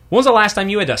 When's the last time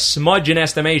you had to smudge an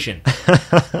estimation?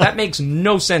 That makes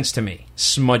no sense to me.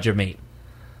 Smudgemate.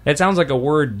 That sounds like a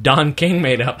word Don King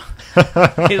made up.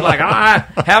 He's like, I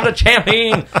have the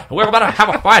champion. We're about to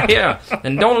have a fight here.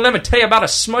 And don't let me tell you about a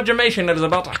smudgemation that is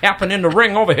about to happen in the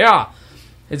ring over here.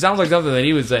 It sounds like something that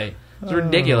he would say. It's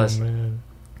ridiculous. Man.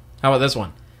 How about this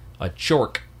one? A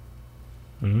chork.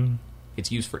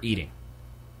 It's used for eating.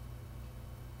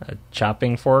 A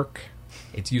chopping fork?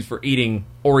 It's used for eating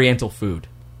Oriental food.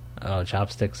 Oh,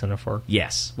 chopsticks and a fork?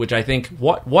 Yes. Which I think,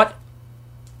 what?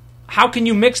 How can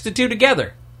you mix the two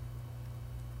together?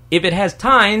 If it has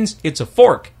tines, it's a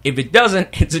fork. If it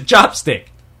doesn't, it's a chopstick.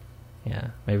 Yeah,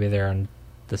 maybe they're on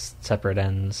the separate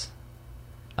ends.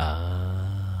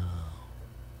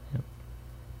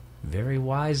 Very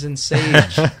wise and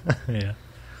sage. Yeah.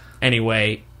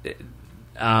 Anyway,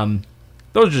 those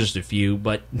are just a few,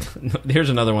 but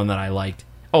here's another one that I liked.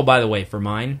 Oh, by the way, for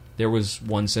mine, there was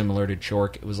one similar to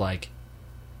chork. It was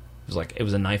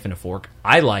a knife and a fork.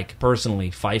 I like, personally,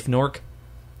 Pfeifnork.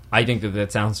 I think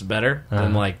that sounds better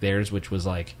than like theirs, which was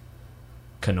like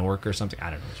Canork or something. I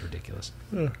don't know. It's ridiculous.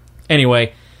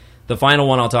 Anyway, the final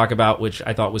one I'll talk about, which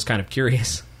I thought was kind of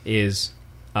curious, is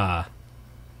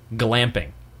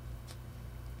glamping,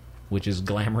 which is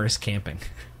glamorous camping.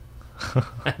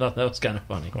 I thought that was kind of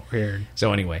funny. Weird.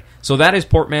 So anyway, so that is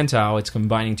portmanteau. It's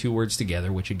combining two words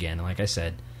together, which again, like I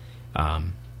said,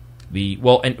 and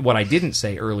what I didn't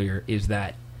say earlier is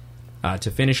that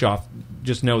to finish off,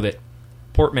 just know that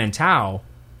portmanteau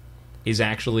is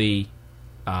actually,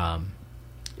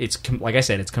 like I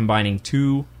said, it's combining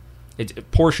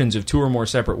portions of two or more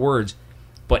separate words.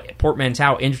 But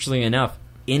portmanteau, interestingly enough,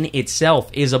 in itself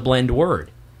is a blend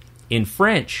word. In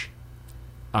French,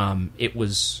 it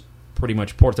was pretty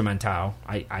much portemanteau.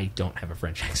 I don't have a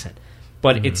French accent.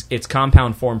 But it's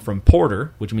compound form from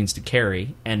porter, which means to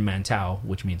carry, and manteau,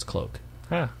 which means cloak.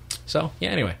 Huh. So, yeah,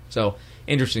 anyway. So,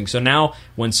 interesting. So now,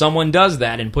 when someone does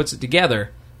that and puts it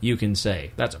together, you can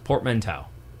say, that's a portmanteau.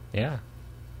 Yeah.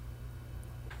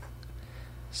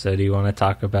 So do you want to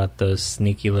talk about those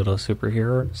sneaky little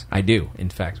superheroes? I do, in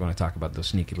fact, want to talk about those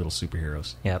sneaky little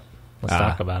superheroes. Yep. Let's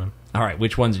talk about them. All right,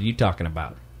 which ones are you talking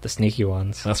about? The sneaky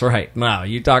ones. That's right. Now,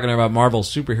 you're talking about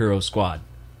Marvel's Superhero Squad.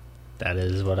 That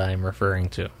is what I'm referring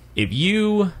to. If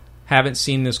you haven't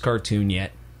seen this cartoon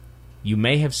yet, you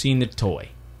may have seen the toy.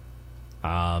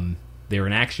 They're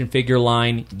an action figure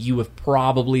line. You have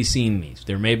probably seen these.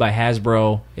 They're made by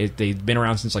Hasbro. They've been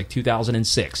around since like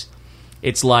 2006.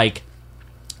 It's like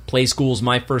Play School's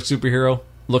My First Superhero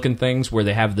looking things where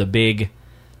they have the big,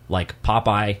 like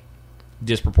Popeye,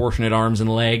 disproportionate arms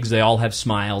and legs. They all have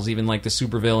smiles. Even like the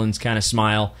supervillains kind of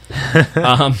smile.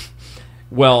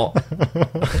 Well,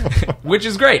 which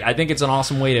is great. I think it's an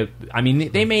awesome way to... I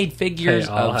mean, they made figures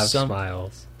they all of have some...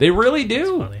 smiles. They really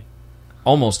do. That's funny.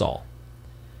 Almost all.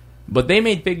 But they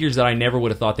made figures that I never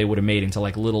would have thought they would have made into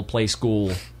like little play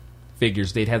school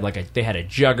figures. They had a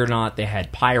Juggernaut, they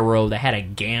had Pyro, they had a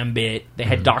Gambit, they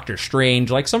had Doctor Strange,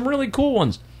 like some really cool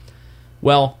ones.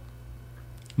 Well,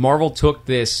 Marvel took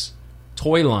this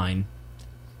toy line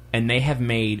and they have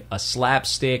made a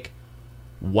slapstick,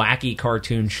 wacky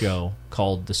cartoon show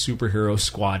called the Superhero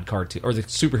Squad cartoon, or the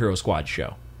Superhero Squad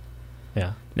show.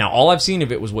 Yeah. Now, all I've seen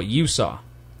of it was what you saw,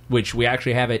 which we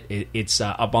actually have it's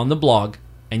up on the blog,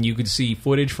 and you could see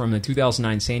footage from the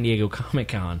 2009 San Diego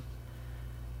Comic-Con.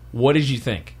 What did you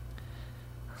think?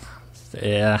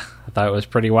 Yeah, I thought it was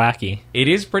pretty wacky. It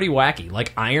is pretty wacky.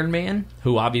 Like Iron Man,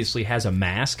 who obviously has a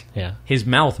mask, Yeah. his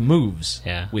mouth moves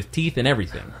Yeah. with teeth and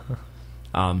everything.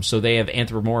 So they have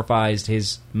anthropomorphized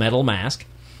his metal mask.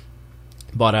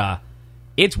 But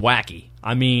it's wacky.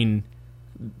 I mean,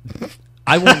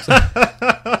 I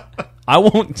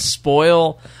won't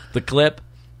spoil the clip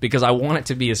because I want it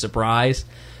to be a surprise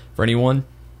for anyone.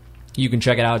 You can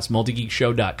check it out. It's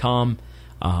multigeekshow.com.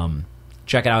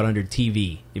 Check it out under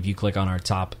TV. If you click on our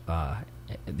top,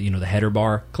 the header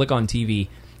bar, click on TV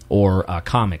or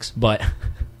comics. But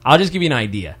I'll just give you an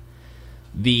idea.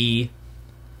 The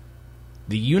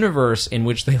universe in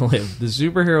which they live, the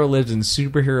superhero lives in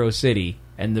Superhero City,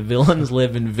 and the villains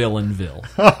live in Villainville.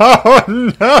 Oh,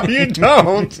 no, you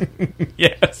don't.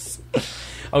 Yes.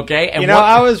 Okay. And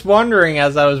I was wondering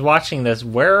as I was watching this,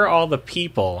 where are all the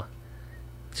people?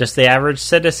 Just the average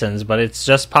citizens, but it's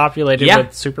just populated with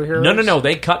superheroes? No.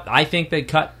 I think they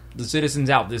cut the citizens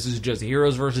out. This is just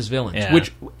heroes versus villains. Yeah.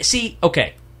 Which, see,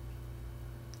 okay.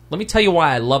 Let me tell you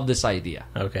why I love this idea.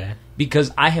 Okay.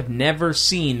 Because I have never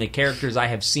seen the characters I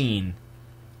have seen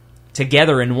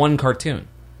together in one cartoon.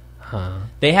 Huh.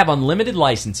 They have unlimited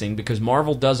licensing because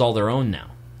Marvel does all their own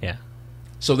now. Yeah.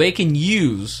 So they can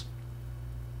use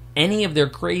any of their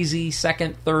crazy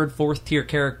second, third, fourth tier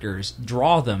characters,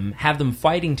 draw them, have them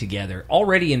fighting together.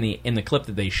 Already in the clip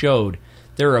that they showed,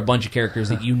 there are a bunch of characters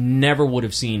that you never would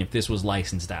have seen if this was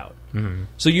licensed out. Mm-hmm.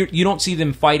 So you don't see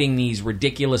them fighting these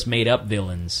ridiculous made up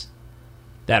villains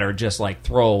that are just like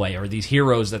throwaway, or these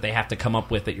heroes that they have to come up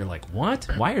with that you're like, what?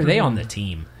 Why are they on the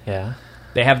team? Yeah.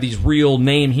 They have these real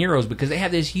name heroes because they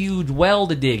have this huge well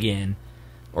to dig in,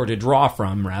 or to draw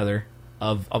from, rather,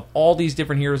 of all these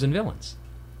different heroes and villains.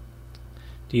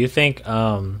 Do you think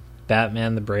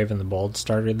Batman the Brave and the Bold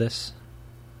started this?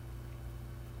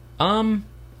 I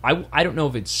don't know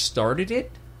if it started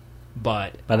it,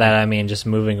 but by that I mean just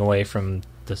moving away from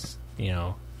this,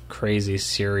 crazy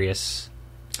serious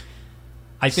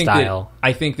style.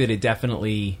 I think that it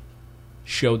definitely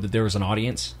showed that there was an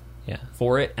audience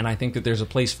for it, and I think that there's a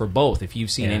place for both. If you've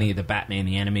seen any of the Batman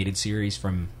the animated series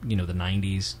from the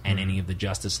 90s and any of the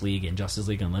Justice League and Justice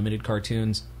League Unlimited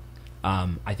cartoons,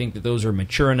 I think that those are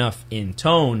mature enough in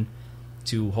tone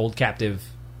to hold captive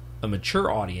a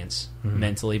mature audience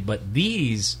mentally. But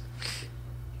these,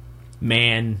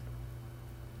 man,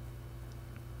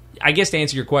 I guess to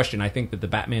answer your question, I think that the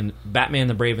Batman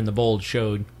the Brave and the Bold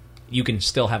showed you can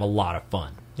still have a lot of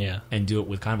fun. Yeah. And do it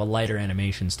with kind of a lighter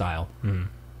animation style.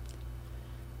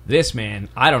 This, man,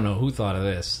 I don't know who thought of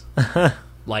this.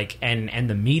 Like, and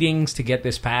the meetings to get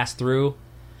this passed through,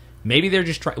 maybe they're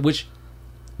just trying, which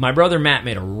my brother Matt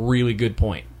made a really good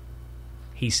point.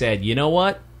 He said, you know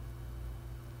what?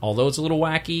 Although it's a little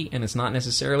wacky and it's not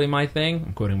necessarily my thing,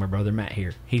 I'm quoting my brother Matt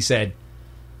here. He said,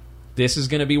 this is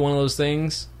going to be one of those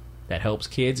things that helps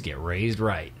kids get raised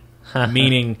right.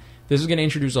 Meaning, this is going to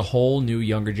introduce a whole new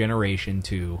younger generation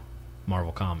to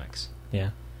Marvel Comics. Yeah.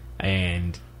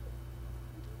 And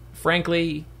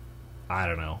frankly, I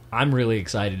don't know. I'm really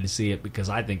excited to see it because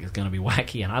I think it's going to be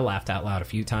wacky, and I laughed out loud a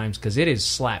few times because it is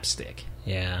slapstick.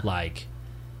 Yeah. Like,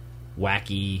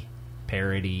 wacky,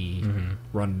 parody,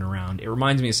 running around. It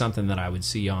reminds me of something that I would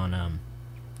see on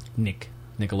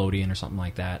Nickelodeon or something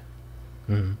like that.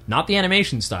 Not the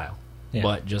animation style,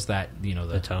 but just that, the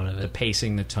tone of it. The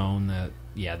pacing, the tone,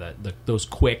 those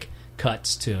quick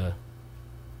cuts to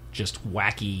just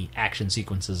wacky action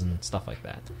sequences and stuff like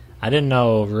that. I didn't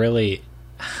know really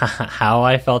how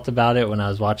I felt about it when I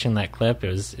was watching that clip. It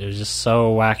was just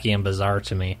so wacky and bizarre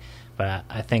to me. But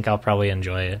I think I'll probably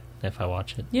enjoy it if I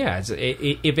watch it. Yeah,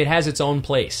 if it has its own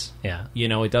place. Yeah.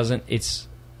 It doesn't... It's...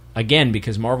 Again,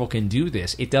 because Marvel can do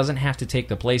this, it doesn't have to take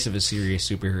the place of a serious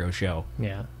superhero show.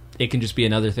 Yeah. It can just be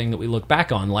another thing that we look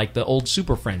back on, like the old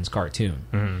Super Friends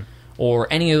cartoon. Or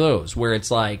any of those, where it's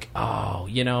like, I'll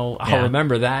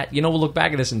remember that. We'll look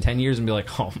back at this in 10 years and be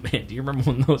like, oh, man, do you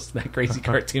remember when that crazy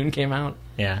cartoon came out?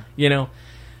 Yeah.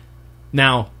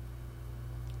 Now,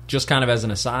 just kind of as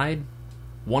an aside,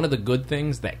 one of the good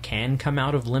things that can come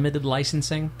out of limited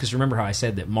licensing, because remember how I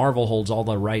said that Marvel holds all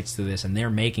the rights to this and they're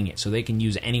making it so they can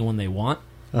use anyone they want?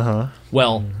 Uh-huh.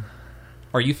 Well,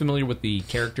 are you familiar with the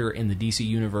character in the DC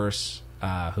universe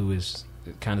who is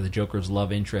kind of the Joker's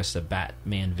love interest, a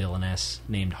Batman villainess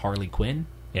named Harley Quinn?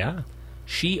 Yeah.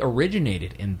 She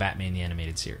originated in Batman the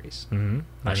Animated Series. Mm-hmm.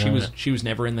 She was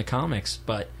never in the comics,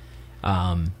 but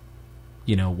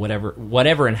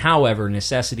whatever and however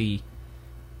necessity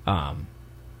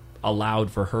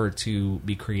allowed for her to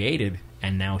be created,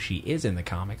 and now she is in the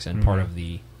comics and part of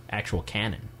the actual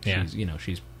canon. Yeah.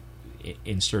 She's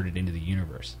inserted into the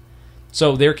universe.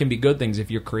 So there can be good things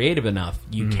if you're creative enough.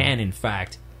 You can, in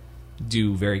fact,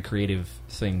 do very creative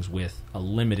things with a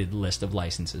limited list of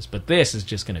licenses. But this is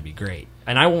just going to be great.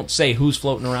 And I won't say who's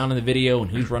floating around in the video and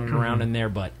who's running around in there,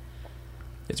 but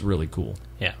it's really cool.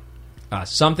 Yeah.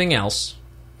 Something else.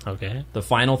 Okay. The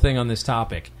final thing on this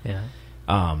topic. Yeah.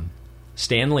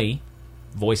 Stan Lee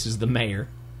voices the mayor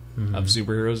of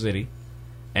Superhero City.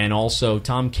 And also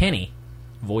Tom Kenny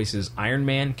voices Iron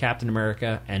Man, Captain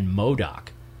America, and MODOK.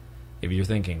 If you're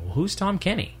thinking, well, who's Tom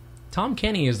Kenny? Tom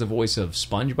Kenny is the voice of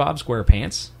SpongeBob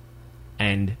SquarePants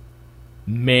and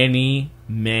many,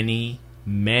 many,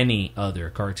 many other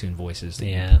cartoon voices that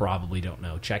you probably don't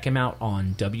know. Check him out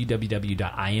on www.imdb.com,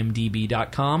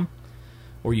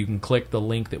 or you can click the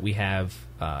link that we have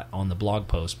on the blog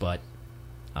post. But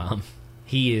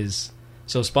he is...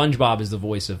 So SpongeBob is the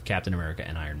voice of Captain America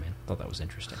and Iron Man. Thought that was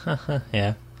interesting.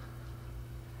 Yeah.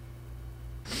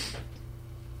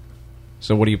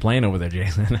 So what are you playing over there,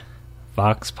 Jason?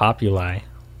 Vox Populi.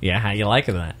 Yeah, how you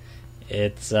liking that?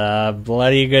 It's a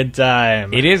bloody good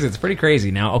time. It is. It's pretty crazy.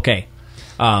 Now, okay.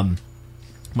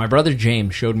 My brother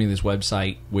James showed me this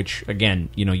website, which, again,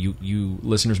 you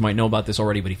listeners might know about this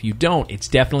already, but if you don't, it's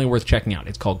definitely worth checking out.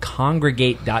 It's called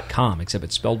Kongregate.com, except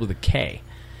it's spelled with a K.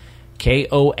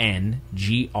 Kongregate.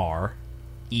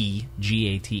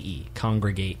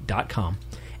 Kongregate.com.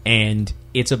 And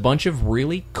it's a bunch of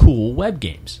really cool web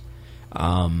games.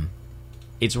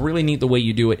 It's really neat the way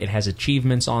you do it. It has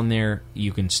achievements on there.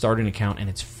 You can start an account and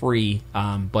it's free.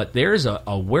 But there's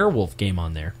a werewolf game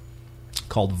on there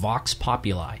called Vox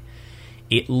Populi.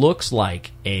 It looks like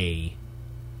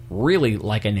really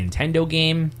like a Nintendo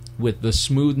game with the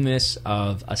smoothness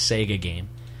of a Sega game.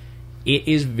 It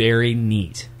is very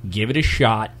neat. Give it a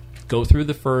shot. Go through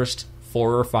the first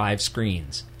 4 or 5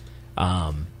 screens.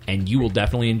 And you will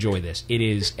definitely enjoy this. It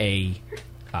is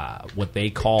what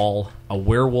they call a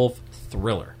werewolf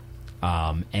thriller.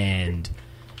 And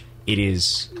it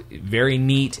is very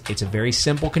neat. It's a very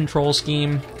simple control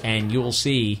scheme, and you'll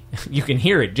see, you can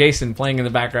hear it, Jason playing in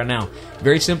the background now.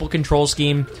 Very simple control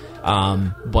scheme,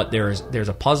 but there's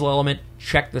a puzzle element.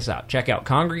 Check this out. Check out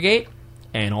Kongregate,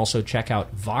 and also check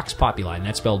out Vox Populi, and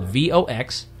that's spelled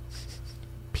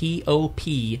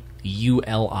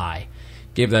VOXPOPULI.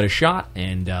 Give that a shot,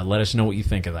 and let us know what you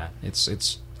think of that.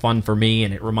 It's fun for me,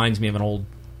 and it reminds me of an old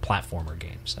platformer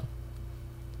game. So,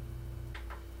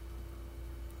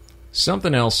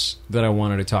 something else that I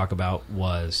wanted to talk about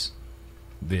was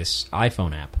this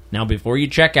iPhone app. Now, before you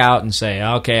check out and say,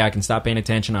 okay, I can stop paying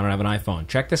attention, I don't have an iPhone,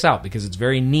 check this out, because it's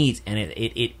very neat, and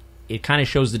it kind of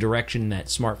shows the direction that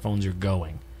smartphones are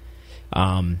going.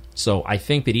 So I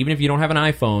think that even if you don't have an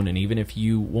iPhone, and even if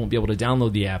you won't be able to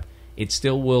download the app, it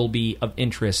still will be of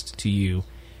interest to you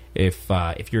if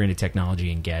you're into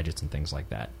technology and gadgets and things like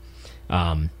that.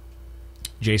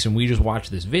 Jason, we just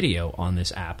watched this video on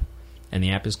this app, and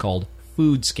the app is called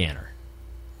Food Scanner.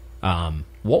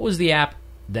 What was the app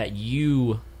that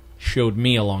you showed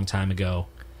me a long time ago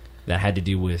that had to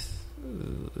do with...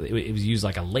 it was used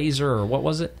like a laser, or what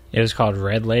was it? It was called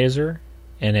Red Laser,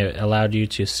 and it allowed you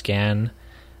to scan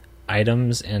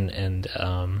items, and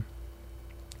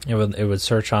it would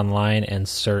search online and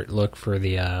look for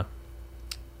the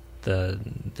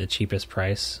cheapest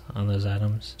price on those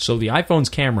items. So the iPhone's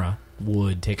camera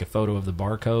would take a photo of the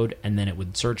barcode, and then it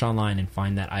would search online and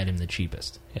find that item the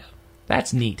cheapest. Yeah.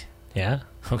 That's neat. Yeah.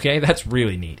 Okay, that's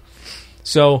really neat.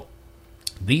 So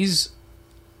these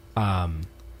the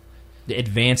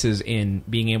advances in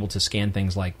being able to scan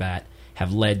things like that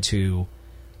have led to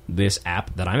this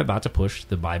app that I'm about to push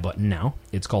the buy button now.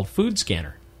 It's called Food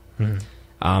Scanner. It's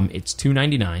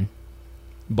 $2.99.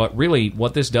 But really,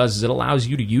 what this does is it allows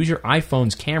you to use your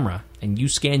iPhone's camera and you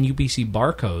scan UPC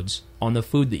barcodes on the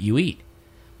food that you eat.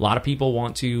 A lot of people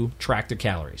want to track their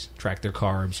calories, track their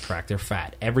carbs, track their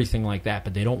fat, everything like that,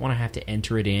 but they don't want to have to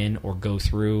enter it in or go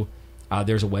through.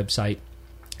 There's a website.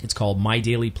 It's called My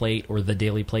Daily Plate or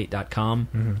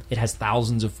thedailyplate.com. It has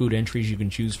thousands of food entries you can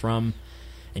choose from,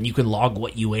 and you can log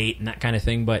what you ate and that kind of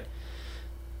thing, but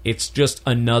it's just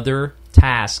another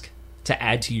task to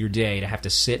add to your day to have to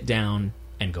sit down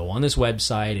and go on this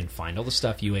website and find all the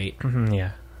stuff you ate.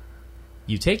 Yeah.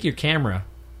 You take your camera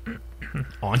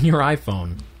on your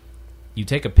iPhone, you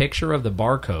take a picture of the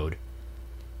barcode,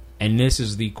 and this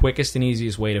is the quickest and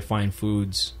easiest way to find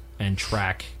foods and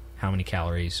track how many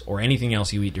calories or anything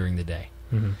else you eat during the day.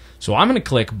 Mm-hmm. So I'm going to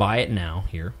click Buy It Now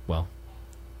here. Well,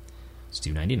 it's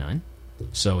 $2.99.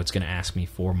 So it's going to ask me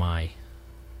for my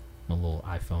little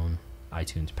iPhone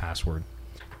iTunes password.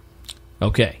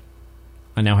 Okay.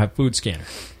 I now have Food Scanner.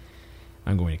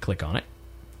 I'm going to click on it.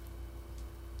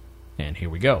 And here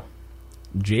we go.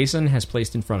 Jason has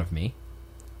placed in front of me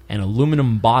an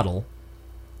aluminum bottle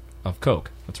of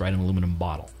Coke. That's right, an aluminum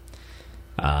bottle.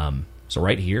 So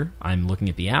right here, I'm looking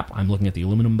at the app. I'm looking at the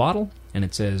aluminum bottle, and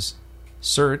it says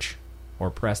search or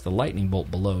press the lightning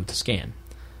bolt below to scan.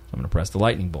 So I'm going to press the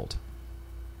lightning bolt.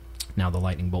 Now the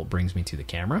lightning bolt brings me to the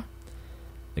camera.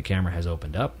 The camera has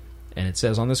opened up, and it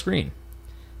says on the screen,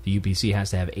 the UPC has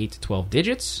to have 8 to 12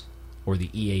 digits, or the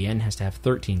EAN has to have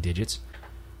 13 digits.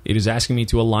 It is asking me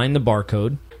to align the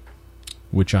barcode,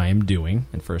 which I am doing.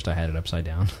 And first I had it upside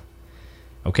down.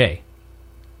 Okay.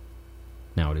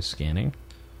 Now it is scanning.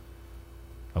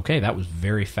 Okay, that was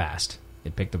very fast.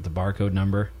 It picked up the barcode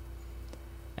number.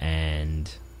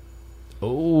 And...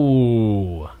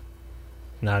 oh...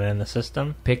 Not in the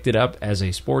system? Picked it up as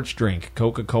a sports drink,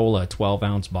 Coca-Cola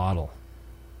 12-ounce bottle.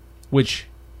 Which...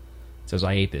 says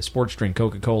I ate this. Sports drink,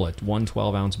 Coca-Cola, 1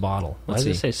 12-ounce bottle. Why does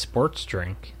it say sports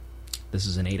drink? This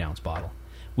is an 8-ounce bottle.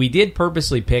 We did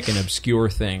purposely pick an obscure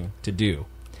thing to do.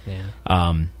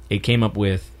 Yeah. It came up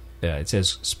with, it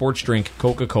says sports drink,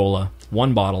 Coca-Cola,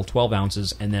 1 bottle, 12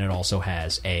 ounces, and then it also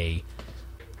has a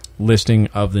listing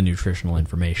of the nutritional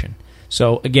information.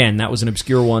 So, again, that was an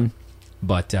obscure one,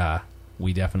 but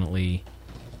we definitely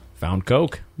found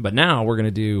Coke. But now we're going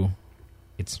to do,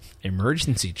 it's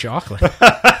emergency chocolate.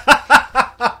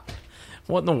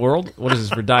 What in the world? What is this,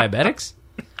 for diabetics?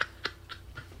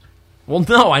 Well,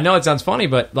 no, I know it sounds funny,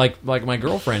 but like my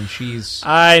girlfriend, she's...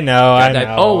 I know.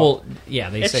 Oh, well, yeah,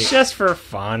 they say... It's just for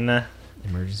fun.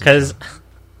 Emergency Because...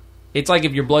 it's like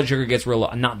if your blood sugar gets real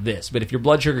low, not this, but if your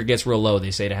blood sugar gets real low,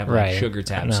 they say to have like sugar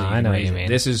tablets. No, so you I can know what raise you it. mean.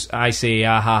 This is, I say,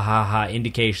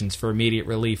 indications for immediate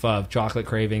relief of chocolate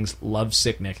cravings, love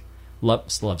sickness,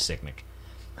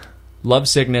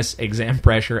 exam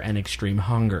pressure, and extreme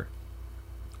hunger.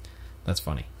 That's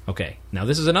funny. Okay, now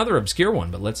this is another obscure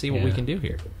one, but let's see what we can do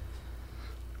here.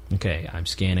 Okay, I'm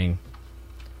scanning.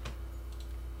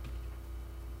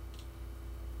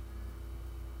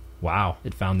 Wow,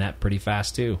 it found that pretty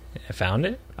fast, too. I found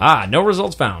it? No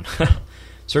results found.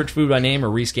 Search food by name or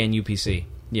rescan UPC.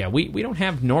 Yeah, we don't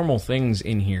have normal things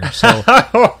in here, so...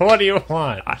 What do you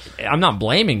want? I'm not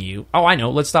blaming you. Oh, I know.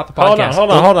 Let's stop the podcast.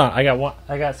 Hold on.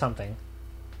 I got something.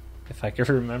 If I can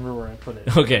remember where I put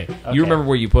it. Okay. You remember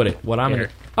where you put it. What I'm...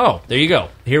 Oh, there you go.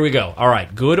 Here we go. All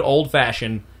right, good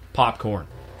old-fashioned popcorn.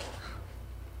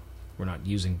 We're not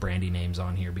using brandy names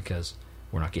on here because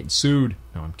we're not getting sued.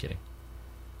 No, I'm kidding.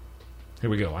 Here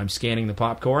we go. I'm scanning the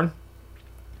popcorn.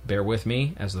 Bear with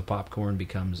me as the popcorn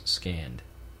becomes scanned.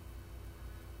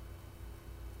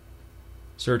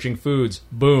 Searching foods.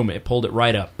 Boom. It pulled it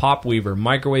right up. Pop Weaver,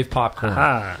 microwave popcorn.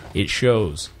 Aha. It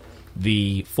shows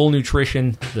the full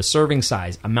nutrition, the serving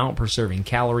size, amount per serving,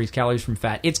 calories from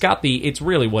fat. It's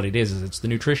really what it is it's the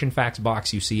nutrition facts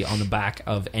box you see on the back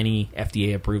of any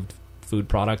FDA-approved food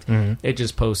product. Mm-hmm. It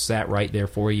just posts that right there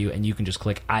for you, and you can just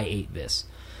click, I ate this.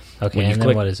 Okay, and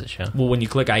then what does it show? Well, when you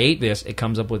click I ate this, it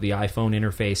comes up with the iPhone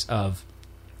interface of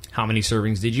how many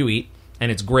servings did you eat,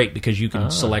 and it's great because you can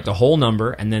select a whole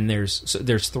number, and then there's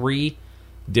 3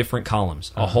 different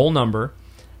columns. A whole number,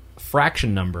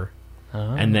 fraction number,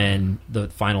 and then the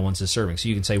final one's the serving. So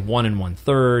you can say 1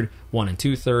 1/3, 1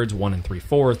 2/3, 1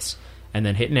 3/4, and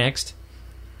then hit next,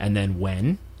 and then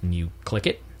when, and you click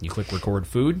it, you click record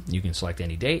food, you can select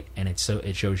any date, and it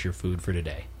shows your food for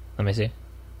today. Let me see.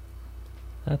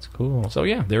 That's cool. So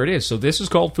yeah, there it is. So this is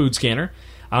called Food Scanner.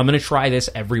 I'm going to try this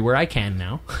everywhere I can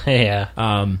now. Yeah.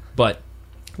 But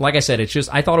like I said, it's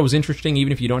just, I thought it was interesting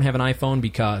even if you don't have an iPhone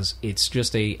because it's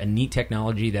just a neat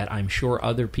technology that I'm sure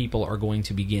other people are going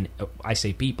to begin, I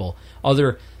say people,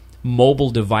 other mobile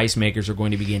device makers are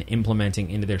going to begin implementing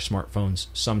into their smartphones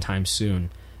sometime soon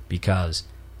because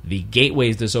the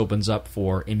gateways this opens up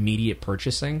for immediate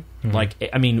purchasing, like,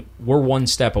 I mean, we're one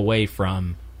step away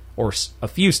from, or a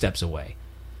few steps away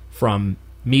from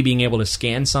me being able to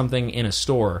scan something in a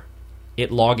store,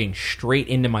 it logging straight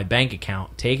into my bank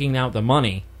account, taking out the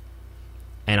money,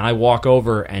 and I walk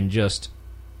over and just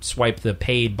swipe the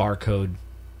paid barcode,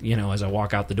 as I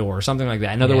walk out the door or something like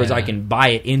that. In other words, I can buy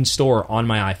it in store on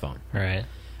my iPhone. Right.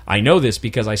 I know this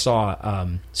because I saw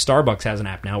Starbucks has an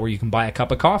app now where you can buy a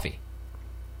cup of coffee.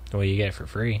 Well, you get it for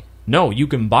free. No, you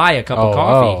can buy a cup of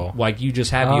coffee. Like you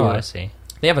just have I see.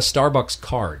 They have a Starbucks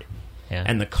card. Yeah.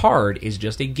 And the card is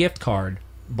just a gift card,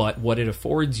 but what it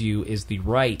affords you is the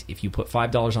right, if you put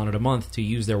 $5 on it a month, to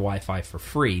use their Wi-Fi for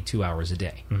free 2 hours a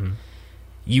day. Mm-hmm.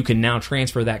 You can now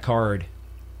transfer that card,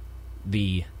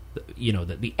 the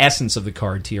essence of the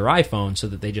card, to your iPhone, so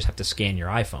that they just have to scan your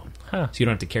iPhone. Huh. So you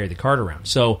don't have to carry the card around.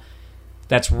 So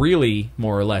that's really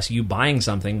more or less you buying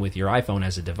something with your iPhone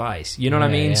as a device. You know what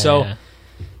I mean? So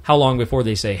how long before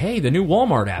they say, hey, the new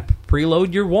Walmart app,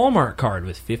 preload your Walmart card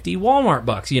with 50 Walmart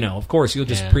bucks? Of course, you'll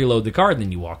just preload the card, and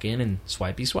then you walk in and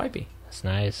swipey. That's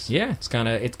nice. Yeah, it's kind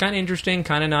of interesting,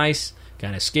 kind of nice,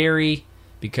 kind of scary,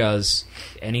 because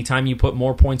anytime you put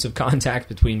more points of contact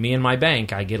between me and my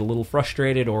bank, I get a little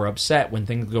frustrated or upset when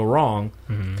things go wrong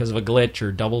because of a glitch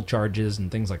or double charges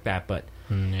and things like that. But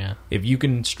if you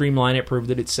can streamline it, prove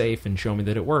that it's safe, and show me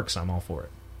that it works, I'm all for it.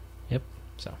 Yep.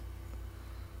 So,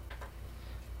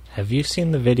 have you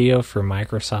seen the video for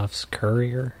Microsoft's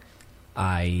Courier?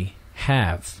 I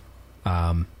have.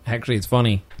 Actually, it's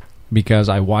funny because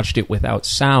I watched it without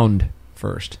sound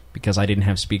first because I didn't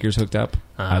have speakers hooked up.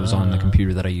 I was on the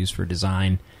computer that I use for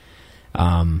design,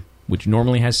 which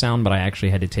normally has sound, but I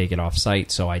actually had to take it off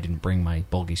site, so I didn't bring my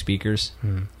bulky speakers.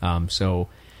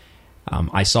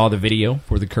 I saw the video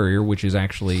for the Courier, which is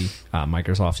actually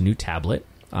Microsoft's new tablet.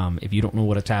 If you don't know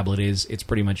what a tablet is, it's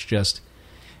pretty much just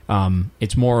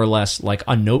it's more or less like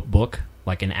a notebook,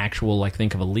 like an actual, like,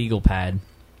 think of a legal pad,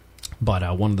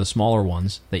 but one of the smaller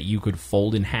ones that you could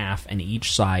fold in half, and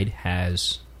each side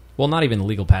has, well, not even a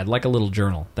legal pad, like a little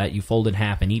journal that you fold in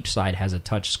half, and each side has a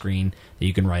touch screen that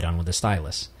you can write on with a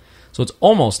stylus. So it's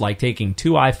almost like taking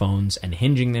two iPhones and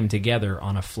hinging them together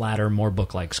on a flatter, more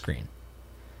book-like screen.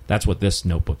 That's what this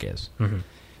notebook is.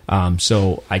 Mm-hmm.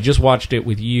 So I just watched it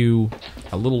with you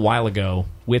a little while ago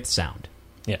with sound.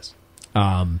 Yes.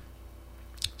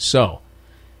 So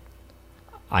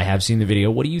I have seen the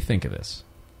video. What do you think of this?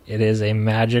 It is a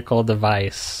magical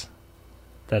device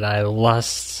that I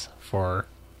lust for.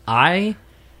 I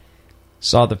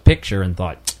saw the picture and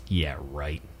thought, yeah,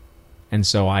 right. And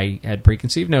so I had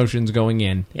preconceived notions going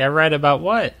in. Yeah, right about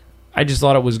what? I just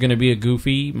thought it was going to be a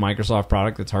goofy Microsoft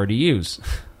product that's hard to use.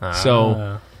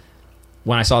 So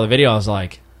when I saw the video, I was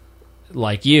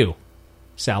like you,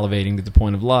 salivating to the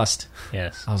point of lust.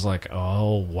 Yes. I was like,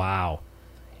 oh, wow.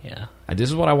 Yeah. This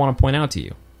is what I want to point out to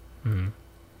you. Mm-hmm.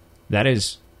 That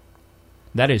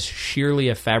is sheerly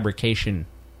a fabrication.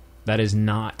 That is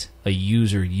not a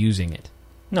user using it.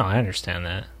 No, I understand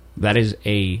that. That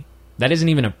isn't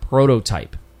even a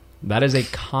prototype. That is a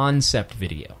concept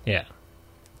video. Yeah.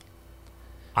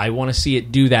 I want to see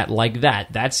it do that like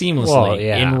that seamlessly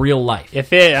in real life.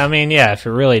 If it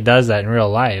really does that in real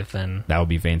life, then that would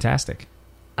be fantastic.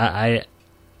 I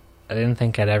didn't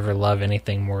think I'd ever love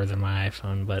anything more than my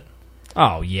iPhone, but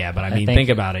oh yeah, but I mean, think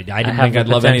about it. I didn't think I'd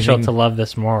love potential anything to love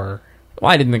this more.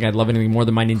 Well, I didn't think I'd love anything more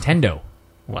than my Nintendo.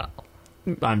 Well,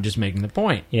 I'm just making the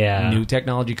point. Yeah, new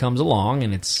technology comes along,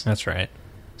 and that's right.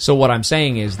 So what I'm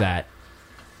saying is that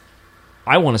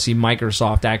I want to see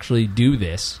Microsoft actually do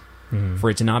this. For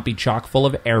it to not be chock full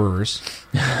of errors,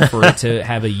 for it to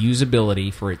have a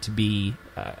usability, for it to be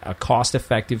a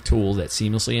cost-effective tool that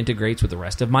seamlessly integrates with the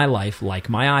rest of my life, like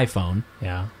my iPhone.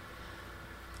 Yeah.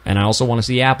 And I also want to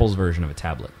see Apple's version of a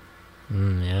tablet.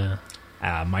 Yeah.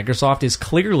 Microsoft is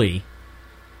clearly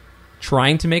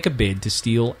trying to make a bid to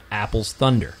steal Apple's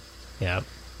thunder. Yeah.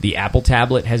 The Apple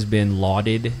tablet has been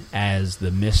lauded as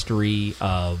the mystery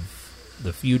of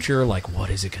the future, like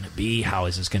what is it going to be? How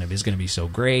is this going to be? It's going to be so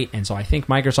great. And so I think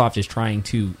Microsoft is trying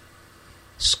to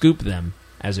scoop them,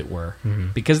 as it were,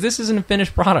 because this isn't a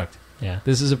finished product. Yeah,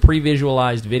 this is a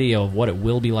pre-visualized video of what it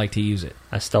will be like to use it.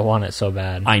 I still want it so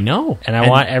bad. I know, and I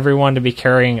want everyone to be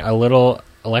carrying a little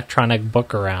electronic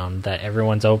book around that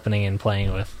everyone's opening and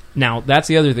playing with. Now, that's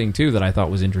the other thing too that I thought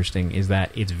was interesting is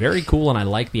that it's very cool, and I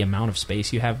like the amount of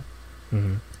space you have.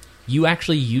 You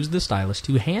actually use the stylus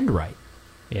to handwrite.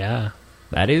 Yeah.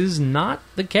 That is not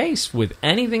the case with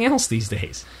anything else these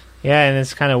days. Yeah, and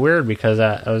it's kind of weird because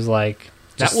I was like...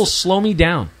 that will slow me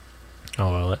down.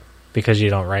 Oh, will it? Because you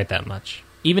don't write that much.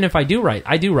 Even if I do write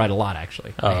a lot,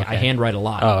 actually. Oh, okay. I handwrite a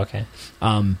lot. Oh, okay.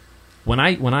 When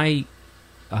I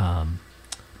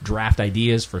draft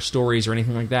ideas for stories or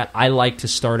anything like that, I like to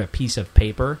start a piece of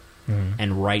paper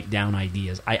and write down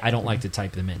ideas. I don't like to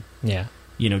type them in. Yeah.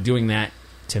 Doing that,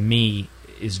 to me,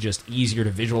 is just easier to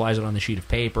visualize it on the sheet of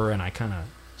paper, and I kind of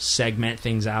segment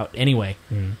things out. Anyway,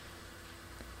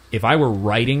 if I were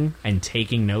writing and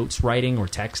taking notes, writing or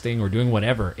texting or doing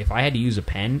whatever, if I had to use a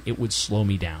pen, it would slow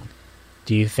me down.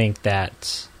 Do you think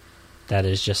that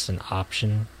is just an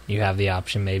option? You have the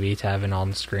option maybe to have an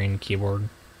on-screen keyboard?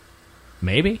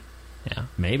 Maybe. Yeah.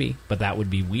 Maybe. But that would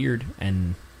be weird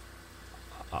and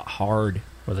hard.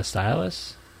 With a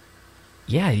stylus?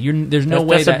 Yeah, there's no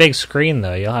way that's a big screen,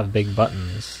 though. You'll have big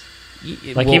buttons.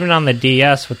 Like, well, even on the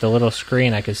DS with the little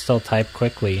screen, I could still type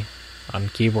quickly on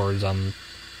keyboards.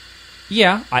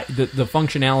 Yeah, the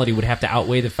functionality would have to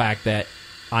outweigh the fact that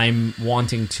I'm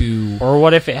wanting to... Or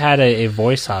what if it had a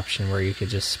voice option where you could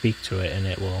just speak to it and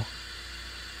it will...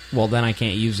 Well, then I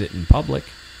can't use it in public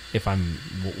if I'm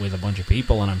with a bunch of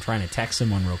people and I'm trying to text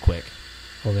someone real quick.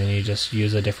 Well, then you just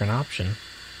use a different option.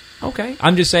 Okay.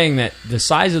 I'm just saying that the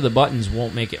size of the buttons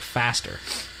won't make it faster.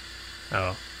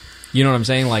 Oh. You know what I'm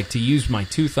saying? Like, to use my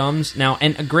two thumbs... Now,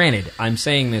 and granted, I'm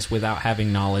saying this without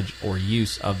having knowledge or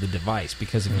use of the device,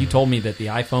 because if you told me that the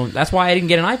iPhone... That's why I didn't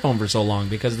get an iPhone for so long,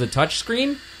 because the touch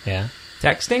screen,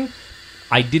 texting,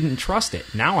 I didn't trust it.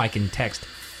 Now I can text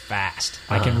fast.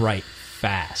 I can write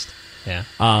fast. Yeah.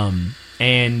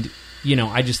 And, you know,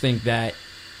 I just think that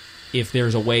if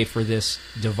there's a way for this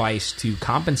device to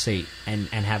compensate and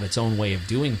have its own way of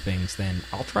doing things, then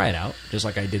I'll try it out, just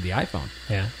like I did the iPhone.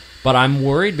 Yeah. But I'm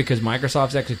worried because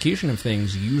Microsoft's execution of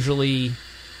things usually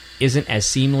isn't as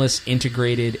seamless,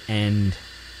 integrated, and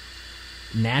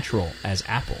natural as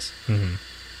Apple's. Mm-hmm.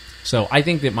 So I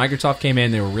think that Microsoft came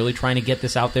in, they were really trying to get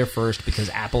this out there first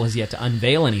because Apple has yet to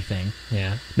unveil anything.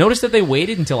 Yeah. Notice that they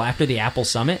waited until after the Apple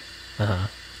Summit,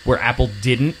 where Apple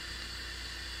didn't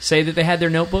say that they had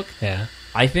their notebook. Yeah.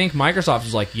 I think Microsoft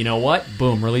was like, you know what?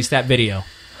 Boom, release that video.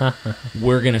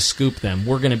 We're going to scoop them.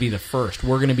 We're going to be the first.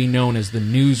 We're going to be known as the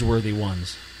newsworthy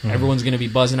ones. Everyone's going to be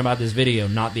buzzing about this video,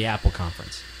 not the Apple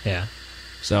conference. Yeah.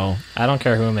 So I don't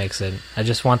care who makes it. I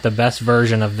just want the best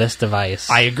version of this device.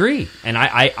 I agree. And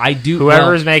I do...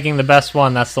 Whoever's making the best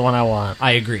one, that's the one I want.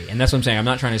 I agree. And that's what I'm saying. I'm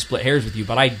not trying to split hairs with you,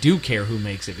 but I do care who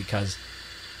makes it because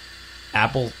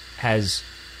Apple has,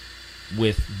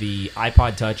 with the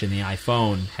iPod Touch and the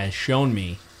iPhone, has shown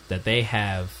me that they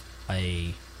have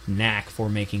a knack for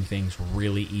making things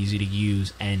really easy to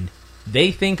use, and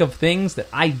they think of things that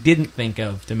I didn't think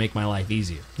of to make my life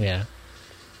easier. Yeah.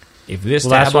 If this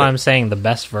that's why I'm saying the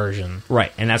best version.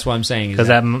 Right, and that's what I'm saying. Because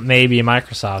that may be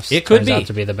Microsoft's. It could turns be. out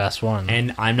to be the best one.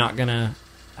 And I'm not going to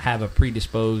have a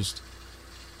predisposed,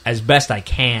 as best I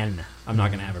can, I'm not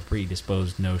going to have a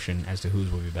predisposed notion as to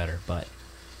whose will be better, but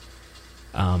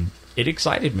it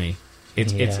excited me.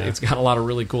 It's got a lot of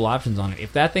really cool options on it.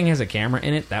 If that thing has a camera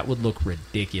in it, that would look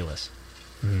ridiculous.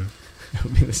 Mm. It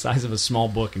would be the size of a small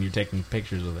book, and you're taking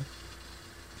pictures with it.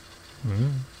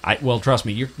 Well, trust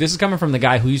me. This is coming from the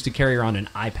guy who used to carry around an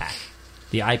iPAQ,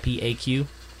 the IPAQ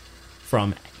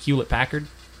from Hewlett Packard.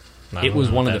 It was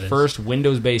one of the first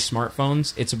Windows-based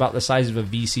smartphones. It's about the size of a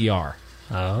VCR.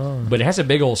 Oh, but it has a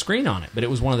big old screen on it. But it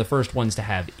was one of the first ones to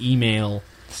have email.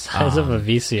 Size of a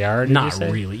VCR? Did not you say?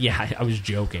 Really. Yeah, I was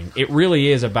joking. It really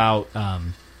is about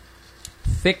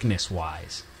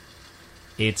thickness-wise.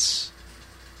 It's.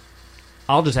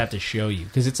 I'll just have to show you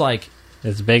because it's like.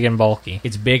 It's big and bulky.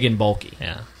 It's big and bulky.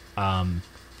 Yeah.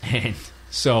 And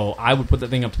so I would put the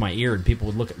thing up to my ear, and people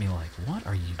would look at me like, "What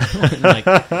are you doing?"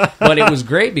 But it was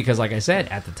great because, like I said,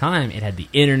 at the time it had the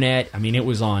internet. I mean, it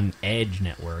was on Edge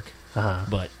Network.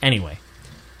 But anyway,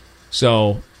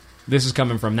 so this is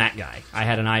coming from that guy. I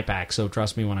had an iPAQ, so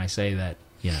trust me when I say that.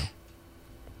 You know,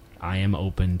 I am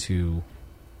open to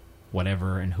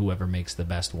whatever and whoever makes the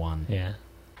best one. Yeah.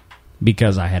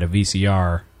 Because I had a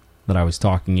VCR that I was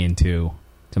talking to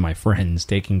my friends,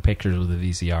 taking pictures with a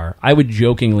VCR. I would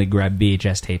jokingly grab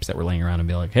VHS tapes that were laying around and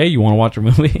be like, hey, you want to watch a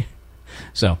movie?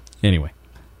 So, anyway.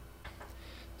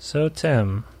 So,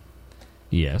 Tim.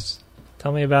 Yes?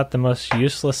 Tell me about the most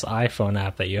useless iPhone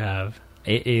app that you have.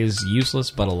 It is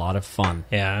useless, but a lot of fun.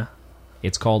 Yeah.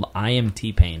 It's called I Am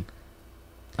T-Pain.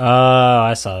 Oh,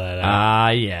 I saw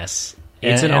that. Yes.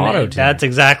 It's an auto tune. That's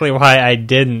exactly why I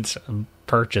didn't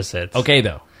purchase it. Okay,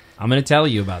 though. I'm going to tell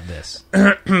you about this.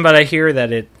 But I hear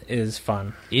that it is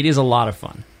fun. It is a lot of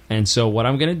fun. And so what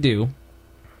I'm going to do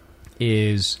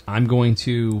is I'm going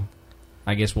to,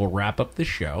 I guess we'll wrap up the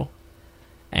show.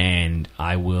 And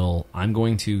I'm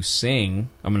going to sing,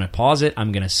 I'm going to pause it,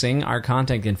 I'm going to sing our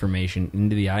contact information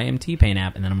into the I Am T-Pain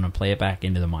app, and then I'm going to play it back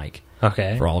into the mic.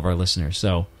 Okay. For all of our listeners.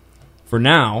 So, for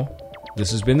now,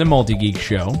 this has been the Multi-Geek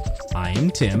Show. I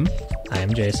am Tim. I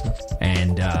am Jason.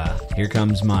 And here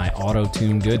comes my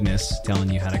auto-tune goodness telling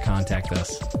you how to contact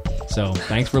us. So,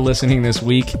 thanks for listening this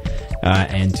week,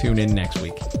 and tune in next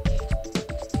week.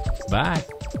 Bye.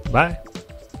 Bye.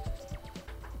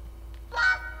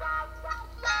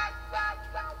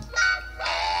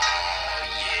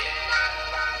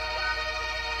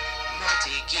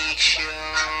 Multi-Geek Show.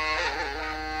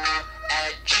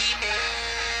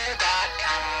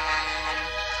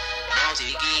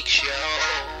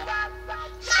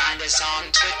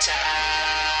 time.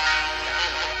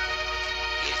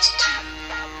 It's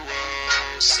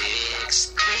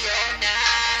 206 309.